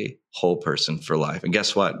 exclusively whole person for life. And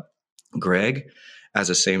guess what? Greg, as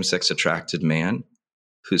a same-sex attracted man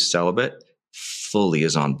who's celibate, fully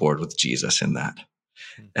is on board with Jesus in that.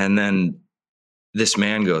 And then this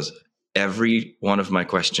man goes, every one of my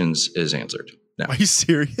questions is answered. now. Are you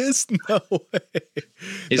serious? No way.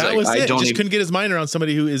 He's That like, was I it. don't Just even, couldn't get his mind around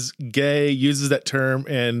somebody who is gay, uses that term,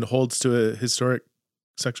 and holds to a historic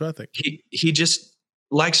sexual ethic. he just,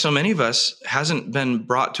 like so many of us, hasn't been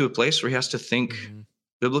brought to a place where he has to think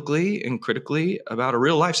biblically and critically about a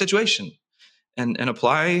real life situation and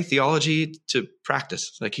apply theology to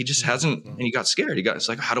practice. Like he just hasn't, and he got scared. It's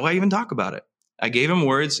like, how do I even talk about it? I gave him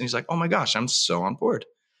words and he's like, oh my gosh, I'm so on board.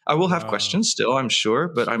 I will have questions still, I'm sure,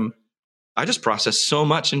 but I just processed so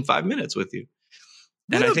much in 5 minutes with you.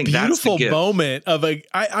 What and I think that's the beautiful gift. moment of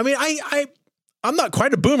I'm not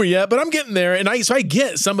quite a boomer yet, but I'm getting there. And I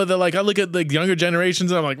get some of the, like, I look at the younger generations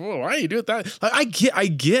and I'm like, whoa, why are you doing that? Like, I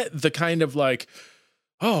get the kind of like,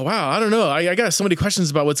 oh, wow, I don't know. I got so many questions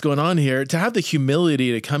about what's going on here. To have the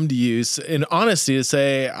humility to come to you in honesty to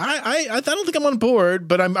say, I don't think I'm on board,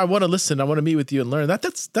 but I want to listen. I want to meet with you and learn.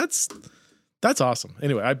 That's awesome.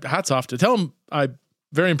 Anyway, hats off to tell him I'm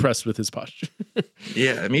very impressed with his posture.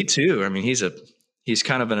 Yeah, me too. I mean, he's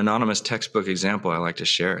kind of an anonymous textbook example I like to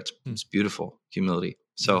share. It's beautiful humility.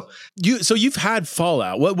 So you've had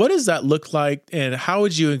fallout. What does that look like, and how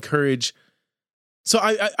would you encourage? So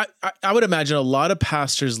I would imagine a lot of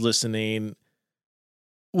pastors listening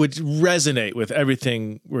would resonate with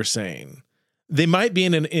everything we're saying. They might be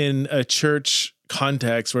in a church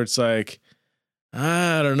context where it's like,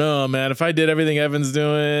 I don't know, man. If I did everything Evan's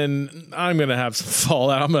doing, I'm going to have some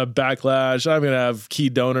fallout. I'm going to backlash. I'm going to have key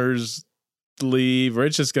donors leave, or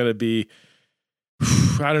it's just going to be,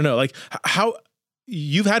 I don't know. Like how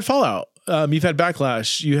you've had fallout. You've had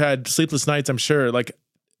backlash. You had sleepless nights, I'm sure. Like,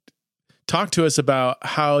 talk to us about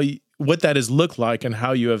what that has looked like and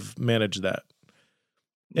how you have managed that,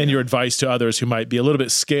 and your advice to others who might be a little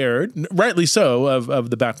bit scared, rightly so, of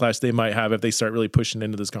the backlash they might have if they start really pushing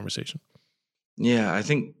into this conversation. Yeah, I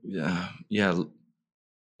think, I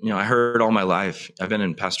heard all my life. I've been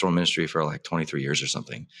in pastoral ministry for like 23 years or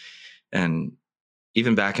something. And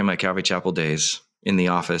even back in my Calvary Chapel days in the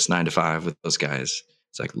office, 9 to 5 with those guys,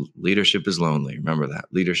 it's like, leadership is lonely. Remember that.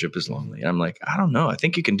 Leadership is lonely. And I'm like, I don't know. I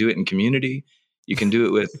think you can do it in community. You can do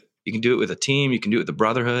it with a team. You can do it with a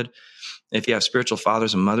brotherhood. If you have spiritual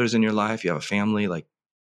fathers and mothers in your life, you have a family,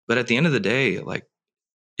 but at the end of the day, like,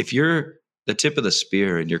 if you're the tip of the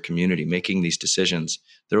spear in your community making these decisions,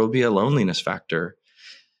 there will be a loneliness factor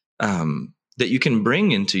that you can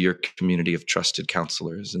bring into your community of trusted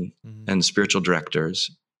counselors and spiritual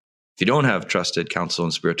directors. If you don't have trusted counsel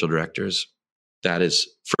and spiritual directors, that is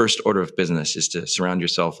first order of business, is to surround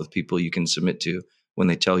yourself with people you can submit to when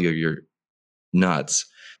they tell you you're nuts.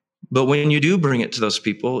 But when you do bring it to those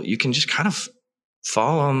people, you can just kind of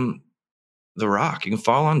fall on the rock. You can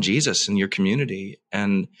fall on Jesus in your community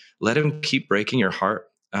and let him keep breaking your heart.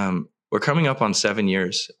 We're coming up on 7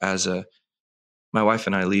 years as my wife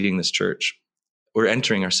and I leading this church. We're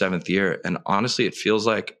entering our 7th year. And honestly, it feels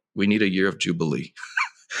like we need a year of Jubilee.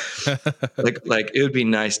 like it would be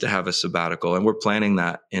nice to have a sabbatical. And we're planning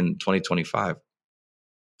that in 2025,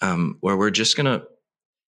 where we're just going to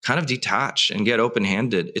kind of detach and get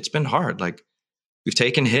open-handed. It's been hard. Like, we've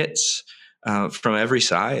taken hits from every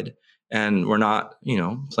side, and we're not,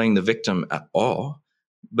 playing the victim at all.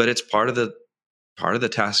 But it's part of the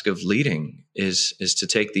task of leading is to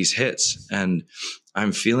take these hits. And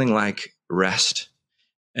I'm feeling like rest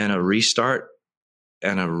and a restart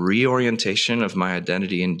and a reorientation of my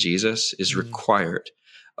identity in Jesus is required.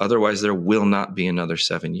 Otherwise, there will not be another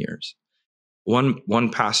 7 years. One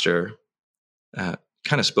pastor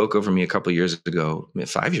kind of spoke over me a couple of years ago,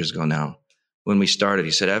 5 years ago now, when we started.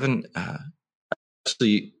 He said, Evan, so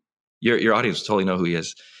your audience totally know who he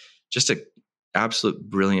is. Just an absolute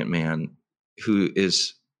brilliant man who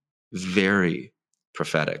is very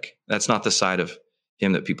prophetic. That's not the side of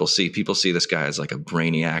him that people see. People see this guy as like a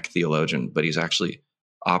brainiac theologian, but he's actually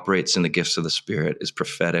operates in the gifts of the Spirit, is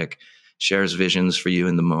prophetic, shares visions for you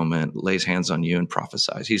in the moment, lays hands on you and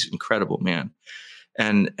prophesies. He's an incredible man.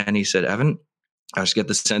 And he said, Evan, I just get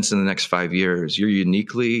the sense in the next 5 years, you're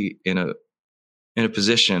uniquely in a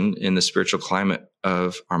position in the spiritual climate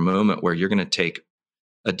of our moment where you're going to take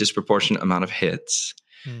a disproportionate amount of hits.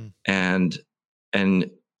 And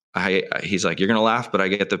he's like, you're going to laugh, but I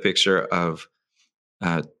get the picture of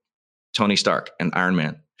Tony Stark and Iron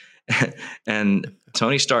Man. And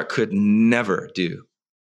Tony Stark could never do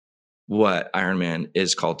what Iron Man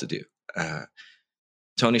is called to do.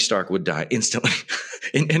 Tony Stark would die instantly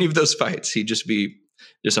in any of those fights. He'd just be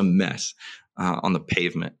just a mess on the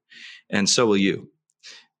pavement. And so will you.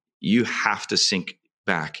 You have to sink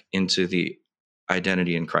back into the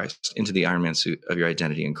identity in Christ, into the Iron Man suit of your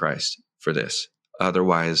identity in Christ for this.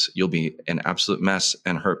 Otherwise, you'll be an absolute mess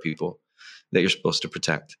and hurt people that you're supposed to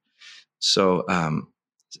protect. So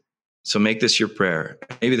So make this your prayer.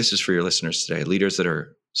 Maybe this is for your listeners today, leaders that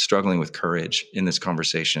are struggling with courage in this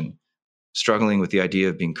conversation, struggling with the idea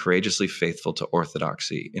of being courageously faithful to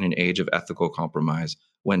orthodoxy in an age of ethical compromise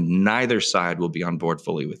when neither side will be on board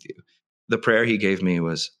fully with you. The prayer he gave me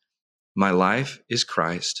was, my life is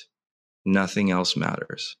Christ, nothing else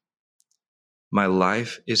matters. My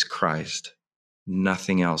life is Christ,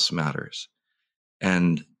 nothing else matters.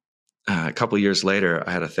 And a couple of years later,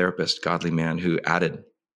 I had a therapist, godly man, who added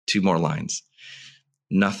 2 more lines.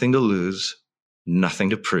 Nothing to lose, nothing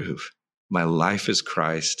to prove. My life is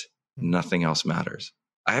Christ, nothing else matters.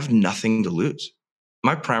 I have nothing to lose.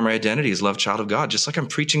 My primary identity is love child of God, just like I'm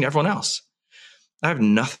preaching to everyone else. I have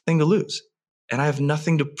nothing to lose, and I have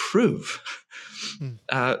nothing to prove.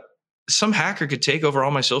 Some hacker could take over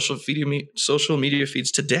all my social media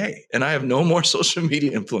feeds today, and I have no more social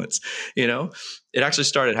media influence. It actually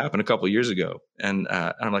started happening a couple of years ago, and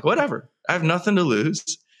I'm like, whatever. I have nothing to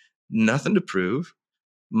lose, nothing to prove.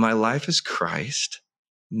 My life is Christ.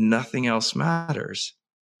 Nothing else matters.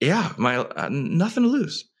 Yeah, nothing to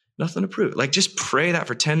lose, nothing to prove. Like, just pray that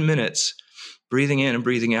for 10 minutes, breathing in and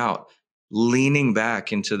breathing out, leaning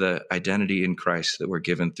back into the identity in Christ that we're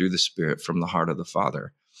given through the Spirit from the heart of the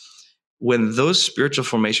Father. When those spiritual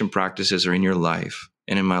formation practices are in your life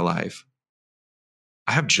and in my life,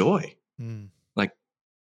 I have joy. Like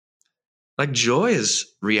joy is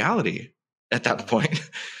reality at that point.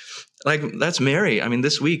 Like, that's Mary. I mean,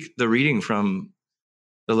 this week, the reading from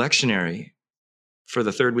the lectionary for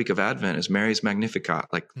the 3rd week of Advent is Mary's Magnificat.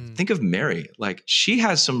 Like, think of Mary. Like, she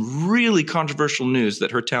has some really controversial news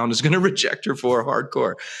that her town is going to reject her for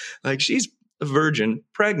hardcore. Like, she's a virgin,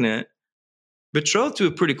 pregnant, betrothed to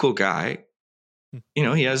a pretty cool guy.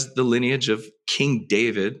 He has the lineage of King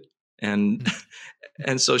David. And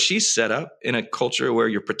so she's set up in a culture where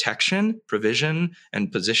your protection, provision,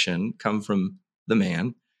 and position come from the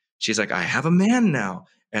man. She's like, I have a man now.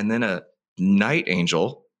 And then a night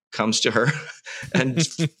angel comes to her and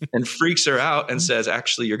freaks her out and says,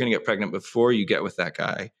 actually, you're going to get pregnant before you get with that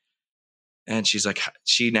guy. And she's like,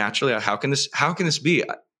 how can this be?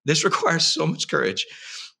 This requires so much courage.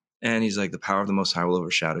 And he's like, the power of the Most High will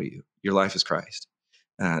overshadow you. Your life is Christ.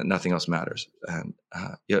 Nothing else matters.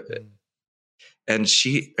 And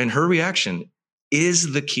her reaction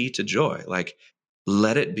is the key to joy. Like,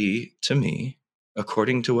 let it be to me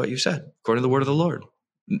according to what you said, according to the word of the Lord.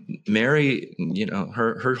 Mary,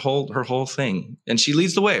 her whole thing, and she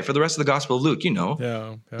leads the way for the rest of the Gospel of Luke.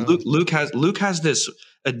 Yeah. Luke has this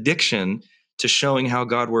addiction to showing how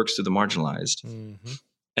God works through the marginalized,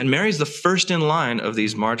 and Mary's the first in line of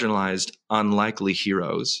these marginalized, unlikely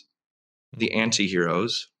heroes, the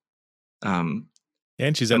anti-heroes. And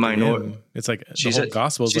she's at the end. It's like the whole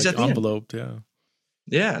gospel is like enveloped.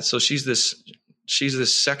 Yeah. So she's this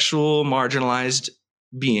sexual marginalized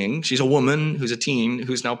being. She's a woman who's a teen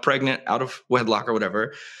who's now pregnant out of wedlock or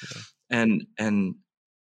whatever. And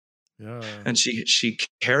she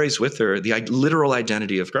carries with her the literal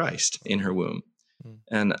identity of Christ in her womb.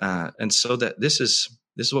 And so that this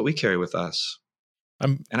is what we carry with us.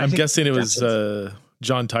 I'm guessing it was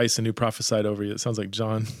John Tyson who prophesied over you. It sounds like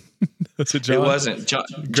John. Was it John? It wasn't. John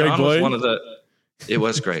Boyd? was it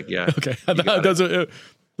was Greg, yeah. Okay. It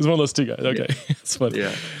was one of those 2 guys. Okay. It's funny.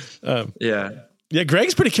 Yeah. Yeah,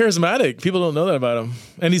 Greg's pretty charismatic. People don't know that about him.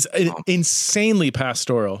 And he's insanely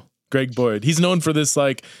pastoral, Greg Boyd. He's known for this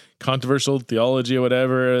like controversial theology or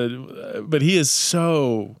whatever, but he is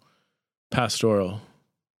so pastoral.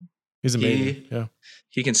 He's amazing.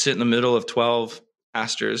 He can sit in the middle of 12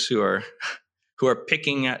 pastors who are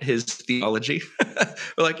picking at his theology.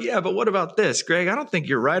 We're like, yeah, but what about this, Greg? I don't think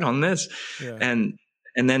you're right on this. Yeah.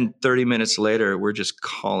 And then 30 minutes later, we're just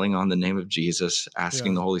calling on the name of Jesus,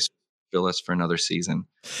 asking the Holy Spirit to fill us for another season.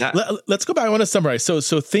 Let's go back. I want to summarize. So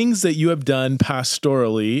things that you have done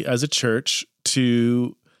pastorally as a church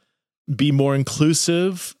to be more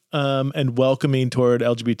inclusive and welcoming toward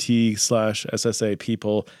LGBT/SSA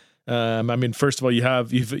people. I mean, first of all, you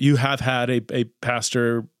have had a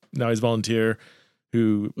pastor. Now he's volunteer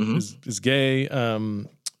who is gay.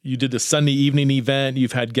 You did the Sunday evening event.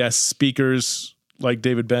 You've had guest speakers like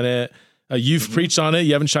David Bennett. You've preached on it.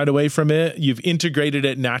 You haven't shied away from it. You've integrated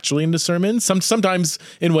it naturally into sermons, sometimes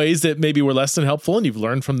in ways that maybe were less than helpful, and you've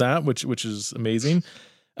learned from that, which is amazing.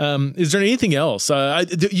 Is there anything else?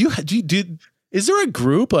 Is there a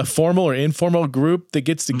group, a formal or informal group that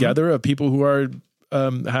gets together of people who are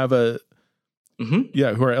have a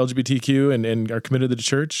Yeah, who are LGBTQ and are committed to the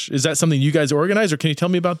church. Is that something you guys organize, or can you tell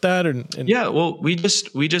me about that? Yeah, well, we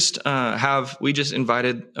just invited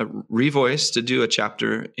Revoice to do a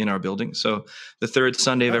chapter in our building. So the third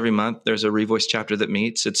Sunday of every month, there's a Revoice chapter that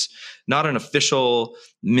meets. It's not an official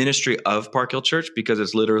ministry of Park Hill Church because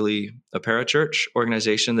it's literally a parachurch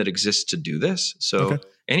organization that exists to do this. So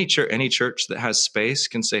any church that has space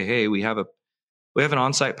can say, hey, we have an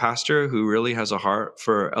on-site pastor who really has a heart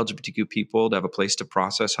for LGBTQ people to have a place to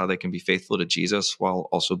process how they can be faithful to Jesus while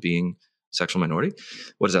also being sexual minority.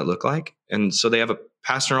 What does that look like? And so they have a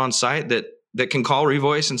pastor on site that can call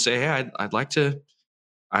Revoice and say, hey, I'd like to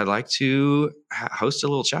host a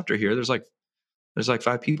little chapter here. There's like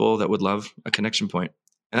 5 people that would love a connection point.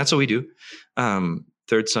 And that's what we do.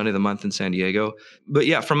 Third Sunday of the month in San Diego. But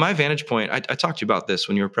yeah, from my vantage point, I talked to you about this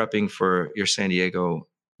when you were prepping for your San Diego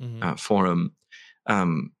forum.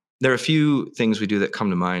 There are a few things we do that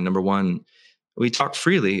come to mind. Number one, we talk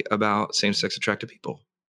freely about same-sex attracted people.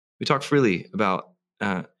 We talk freely about,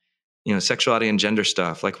 sexuality and gender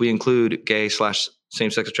stuff. Like we include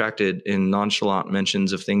gay/same-sex attracted in nonchalant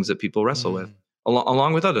mentions of things that people wrestle with,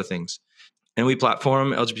 along with other things. And we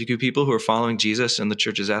platform LGBTQ people who are following Jesus and the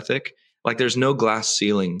church's ethic. Like there's no glass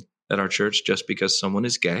ceiling at our church just because someone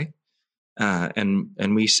is gay. And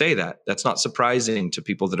we say that. That's not surprising to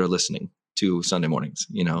people that are listening to Sunday mornings,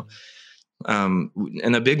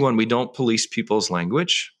 and a big one, we don't police people's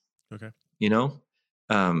language. Okay.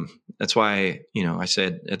 That's why, I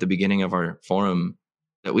said at the beginning of our forum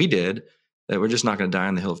that we're just not going to die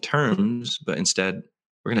on the hill of terms, but instead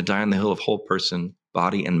we're going to die on the hill of whole person,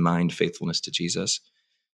 body and mind faithfulness to Jesus.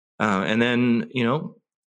 And then,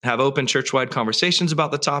 have open church-wide conversations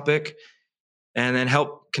about the topic, and then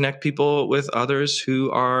help connect people with others who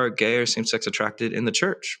are gay or same-sex attracted in the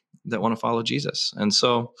church that want to follow Jesus. And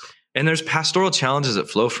there's pastoral challenges that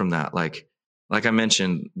flow from that. Like I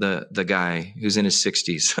mentioned, the guy who's in his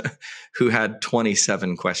 60s who had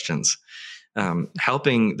 27 questions,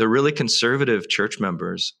 helping the really conservative church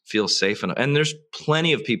members feel safe. And there's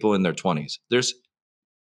plenty of people in their 20s.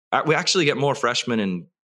 We actually get more freshmen in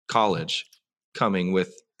college coming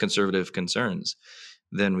with conservative concerns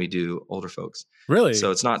than we do older folks. Really?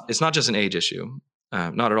 So it's not just an age issue.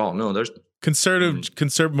 Not at all. No, there's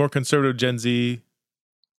more conservative Gen Z.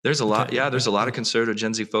 There's a lot. Yeah, there's a lot of conservative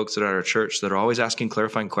Gen Z folks that are at our church that are always asking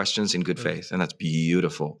clarifying questions in good faith. And that's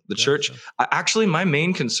beautiful. The church, actually, my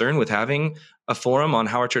main concern with having a forum on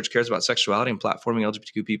how our church cares about sexuality and platforming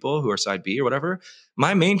LGBTQ people who are side B or whatever,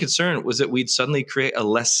 my main concern was that we'd suddenly create a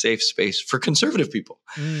less safe space for conservative people.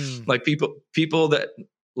 Like people that,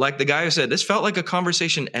 like the guy who said, this felt like a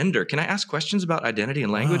conversation ender. Can I ask questions about identity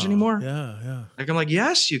and language anymore? Yeah. Like, I'm like,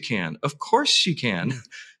 yes, you can. Of course you can.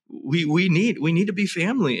 We need to be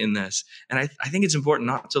family in this. And I think it's important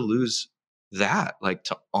not to lose that, like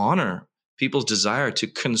to honor people's desire to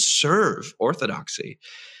conserve orthodoxy,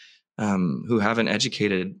 who haven't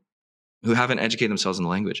educated themselves in the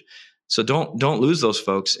language. So don't lose those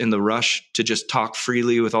folks in the rush to just talk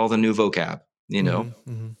freely with all the new vocab,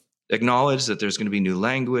 Acknowledge that there's going to be new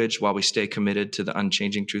language while we stay committed to the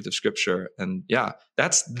unchanging truth of Scripture. And yeah,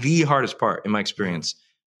 that's the hardest part in my experience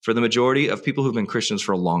for the majority of people who've been Christians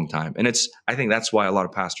for a long time. And I think that's why a lot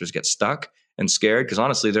of pastors get stuck and scared, because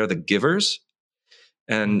honestly, they're the givers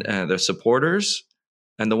and they're supporters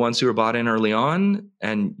and the ones who were bought in early on,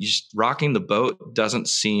 and just rocking the boat doesn't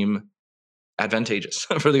seem advantageous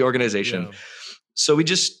for the organization. Yeah. So we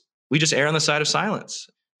just err on the side of silence.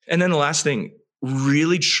 And then the last thing,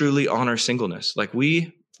 really truly honor singleness. Like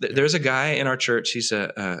there's a guy in our church, he's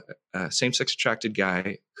a same-sex attracted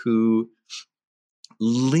guy who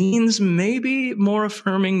leans maybe more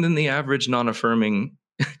affirming than the average non-affirming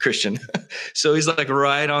Christian. So he's like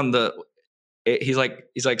right on he's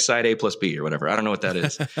like side A plus B or whatever. I don't know what that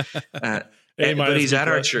is. But he's at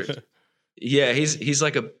our church. Yeah, he's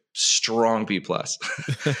like a strong B plus.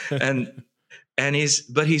 and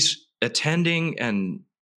he's attending and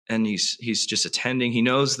he's just attending. He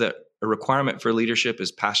knows that a requirement for leadership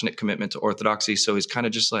is passionate commitment to orthodoxy. So he's kind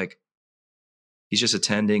of just like, he's just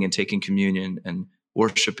attending and taking communion and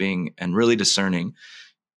worshiping and really discerning.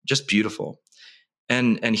 Just beautiful.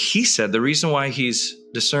 And he said the reason why he's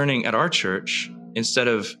discerning at our church instead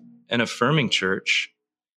of an affirming church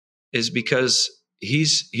is because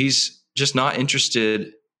he's just not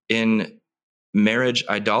interested in marriage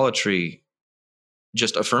idolatry,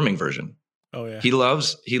 just affirming version. Oh yeah. He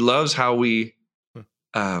loves how we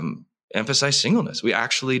emphasize singleness. We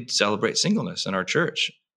actually celebrate singleness in our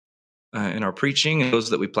church, in our preaching, and those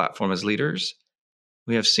that we platform as leaders.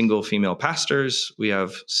 We have single female pastors. We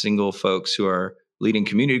have single folks who are leading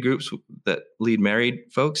community groups that lead married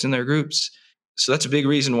folks in their groups. so that's a big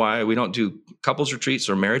reason why we don't do couples retreats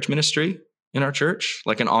or marriage ministry in our church,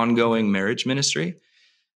 like an ongoing marriage ministry.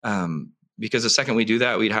 Because the second we do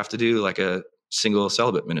that, we'd have to do like a single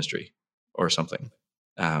celibate ministry or something.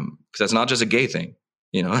 Because that's not just a gay thing,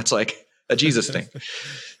 it's like a Jesus thing.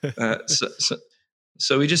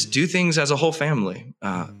 So we just do things as a whole family,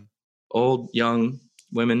 old, young,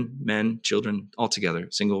 women, men, children, all together,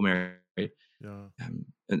 single, married. Yeah.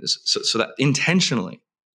 And so that intentionally,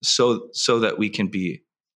 so that we can be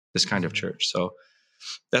this kind of church. So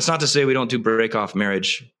that's not to say we don't do break off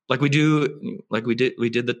marriage like we do, like we did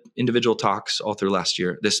the individual talks all through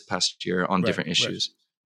this past year on different issues. Right.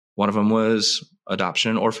 One of them was adoption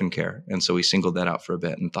and orphan care. And so we singled that out for a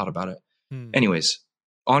bit and thought about it. Anyways,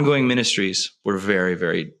 ongoing ministries, we're very,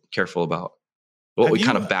 very careful about what we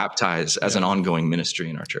kind of baptize as an ongoing ministry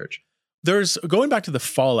in our church. There's, going back to the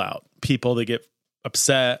fallout, people that get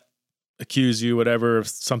upset, accuse you, whatever, of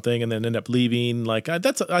something, and then end up leaving. Like,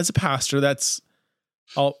 that's, as a pastor, that's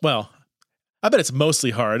all, well, I bet it's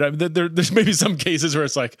mostly hard. There's maybe some cases where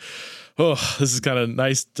it's like, oh, this is kind of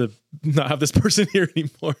nice to not have this person here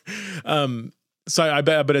anymore. So I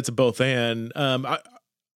bet it's a both and.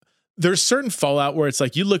 There's certain fallout where it's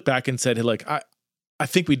like you look back and said, hey, like, I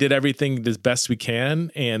think we did everything as best we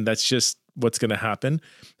can, and that's just what's going to happen.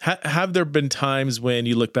 Have there been times when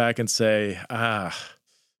you look back and say,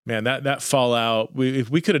 man, that fallout,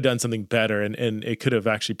 we could have done something better, and it could have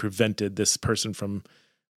actually prevented this person from,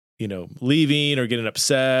 leaving or getting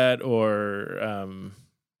upset, or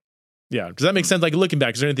does that make sense? Like, looking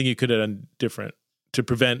back, is there anything you could have done different to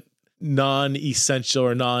prevent non-essential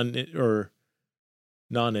or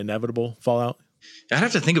non-inevitable fallout? I'd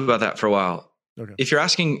have to think about that for a while. Okay. If you're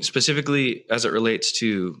asking specifically as it relates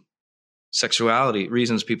to sexuality,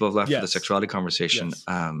 reasons people have left for the sexuality conversation.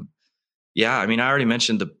 Yes. I already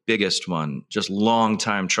mentioned the biggest one, just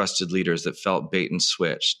longtime trusted leaders that felt bait and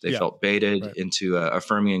switched. They felt baited into a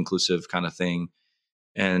affirming, inclusive kind of thing.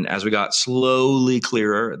 And as we got slowly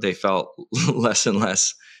clearer, they felt less and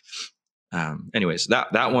less. Anyways,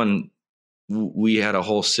 that one, we had a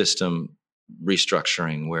whole system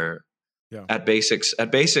restructuring where at basics,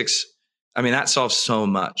 that solves so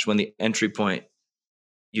much. When the entry point,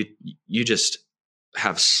 you just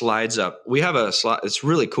have slides up. We have a slide. It's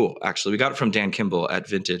really cool. Actually, we got it from Dan Kimball at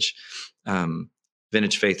Vintage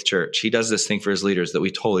Faith Church. He does this thing for his leaders that we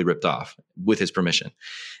totally ripped off with his permission.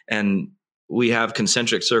 And we have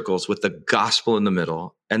concentric circles with the gospel in the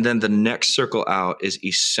middle. And then the next circle out is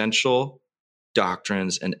essential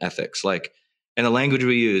doctrines and ethics. Like, in the language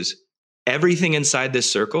we use, everything inside this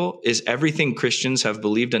circle is everything Christians have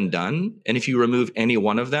believed and done. And if you remove any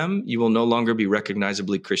one of them, you will no longer be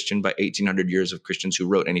recognizably Christian by 1800 years of Christians who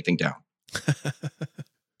wrote anything down.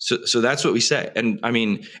 So that's what we say. And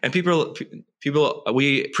people,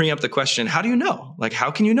 we preempt the question, how do you know? Like,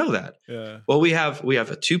 how can you know that? Yeah. Well, we have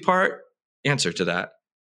a 2-part answer to that.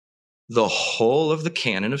 The whole of the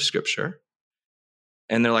canon of Scripture.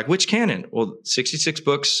 And they're like, which canon? Well, 66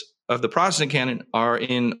 books of the Protestant canon are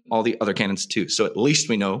in all the other canons too. So at least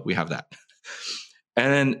we know we have that.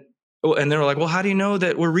 And they're like, well, how do you know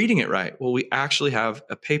that we're reading it right? Well, we actually have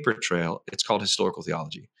a paper trail. It's called historical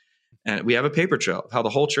theology. And we have a paper trail of how the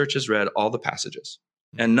whole church has read all the passages.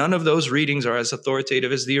 And none of those readings are as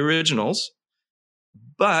authoritative as the originals,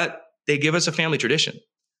 but they give us a family tradition.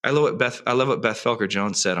 I love what Beth Felker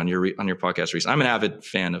Jones said on your podcast recently. I'm an avid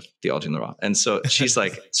fan of Theology in the Raw. And so she's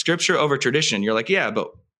like, Scripture over tradition. You're like, yeah, but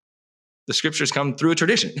the Scriptures come through a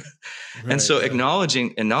tradition. Right, and so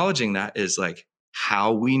acknowledging that is like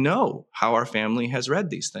how we know how our family has read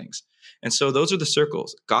these things. And so those are the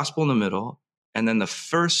circles, gospel in the middle. And then the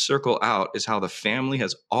first circle out is how the family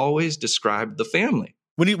has always described the family.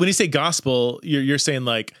 When you say gospel, you're saying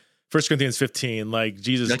like 1 Corinthians 15, like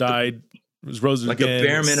Jesus like died, was rose like again. The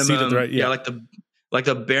bare minimum. Like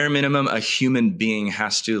the bare minimum a human being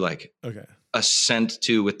has to assent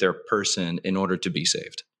to with their person in order to be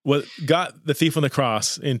saved. What got the thief on the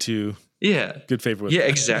cross into good favor with? Yeah,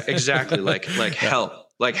 exactly. Like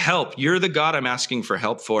help. You're the God I'm asking for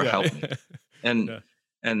help for. Help me.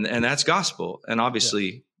 And that's gospel. And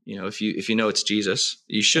obviously, if you know it's Jesus,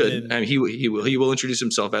 you should. He will introduce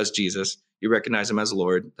himself as Jesus. You recognize him as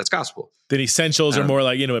Lord. That's gospel. Then essentials are more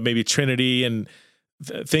like maybe Trinity and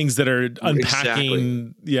things that are unpacking.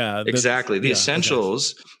 Exactly. Yeah, exactly. The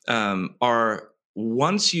essentials are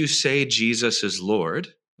once you say Jesus is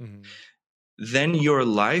Lord. Mm-hmm. Then your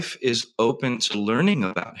life is open to learning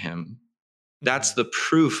about him. That's the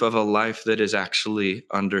proof of a life that is actually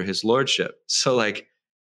under his lordship. So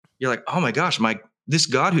you're like, oh my gosh, this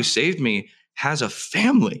God who saved me has a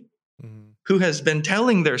family who has been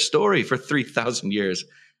telling their story for 3,000 years.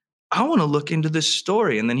 I want to look into this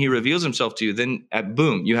story. And then he reveals himself to you. Then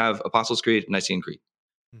boom, you have Apostles' Creed, Nicene Creed.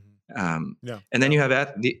 And then you have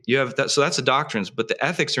that. So that's the doctrines, but the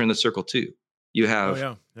ethics are in the circle too. You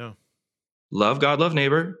have love God, love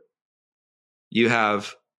neighbor. You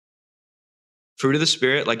have fruit of the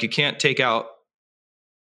Spirit. Like, you can't take out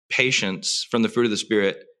patience from the fruit of the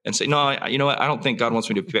Spirit and say, no, you know what? I don't think God wants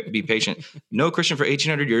me to be patient. No Christian for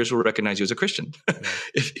 1800 years will recognize you as a Christian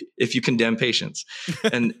if you condemn patience.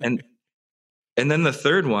 And then the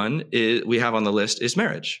third one we have on the list is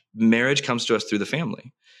marriage. Marriage comes to us through the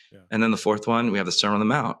family. Yeah. And then the fourth one, we have the Sermon on the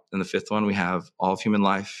Mount. And the fifth one, we have all of human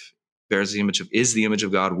life is the image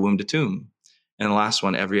of God, womb to tomb. And the last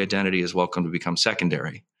one, every identity is welcome to become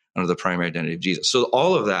secondary under the primary identity of Jesus. So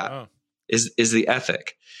all of that is the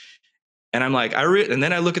ethic. And I'm like, and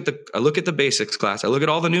then I look at the basics class. I look at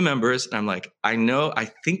all the new members, and I'm like,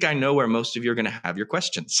 I think I know where most of you are going to have your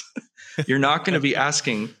questions. You're not going to be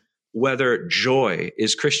asking whether joy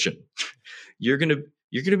is Christian. You're going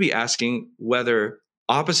to be asking whether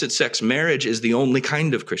opposite sex marriage is the only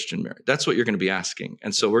kind of Christian marriage. That's what you're going to be asking.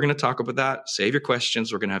 And so we're going to talk about that. Save your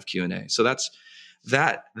questions. We're going to have Q&A. So that's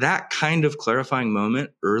that kind of clarifying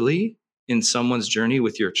moment early in someone's journey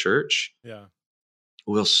with your church. Yeah.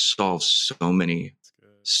 Will solve so many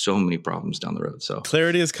problems down the road. So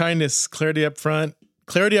clarity is kindness. Clarity up front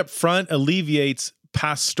alleviates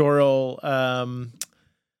pastoral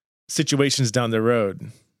situations down the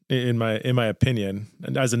road. In my opinion,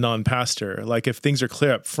 and as a non-pastor, like, if things are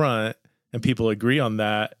clear up front and people agree on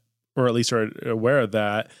that, or at least are aware of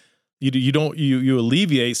that, you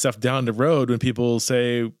alleviate stuff down the road when people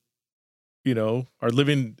say, are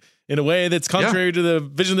living in a way that's contrary to the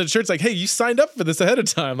vision of the church. Like, hey, you signed up for this ahead of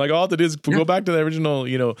time. Like, all I have to do is go back to the original,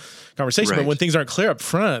 conversation. Right. But when things aren't clear up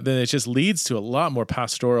front, then it just leads to a lot more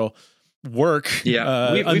pastoral work. We've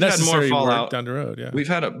had more fallout down the road.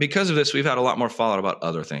 Because of this, we've had a lot more fallout about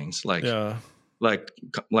other things, like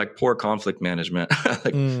poor conflict management.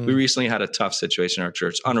 We recently had a tough situation in our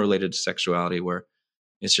church, unrelated to sexuality, where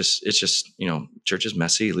it's just church is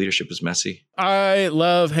messy, leadership is messy. I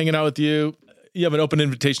love hanging out with you. You have an open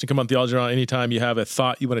invitation to come on Theology Raw anytime you have a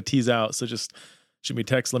thought you want to tease out. So just shoot me a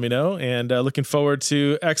text, let me know. And looking forward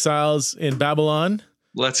to Exiles in Babylon.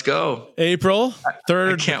 Let's go. April,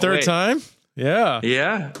 third time. Yeah.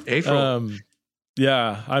 Yeah. April.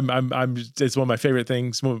 It's one of my favorite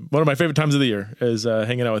things. One of my favorite times of the year is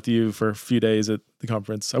hanging out with you for a few days at the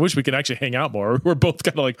conference. I wish we could actually hang out more. We're both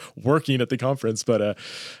kind of like working at the conference, but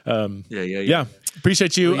yeah.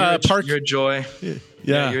 Appreciate you. Well, Park. You're a joy.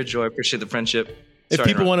 Yeah, you're a joy. Appreciate the friendship. If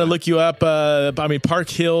people want to look you up,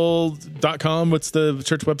 parkhill.com, what's the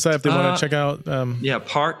church website if they want to check out?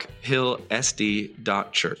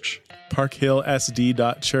 parkhillsd.church.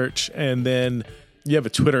 Parkhillsd.church. And then you have a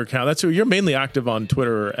Twitter account. You're mainly active on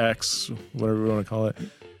Twitter or X, whatever we want to call it.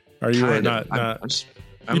 Are you or not? I'm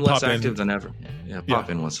less active than ever. Yeah, pop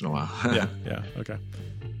in once in a while. Yeah. Okay.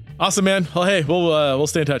 Awesome, man. Well, hey, we'll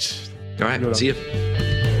stay in touch. All right. See you.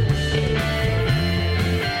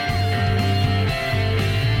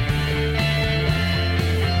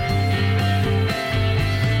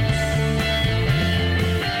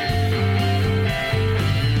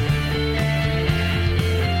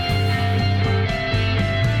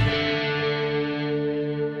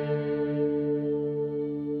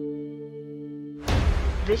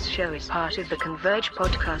 This show is part of the Converge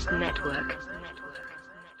Podcast Network.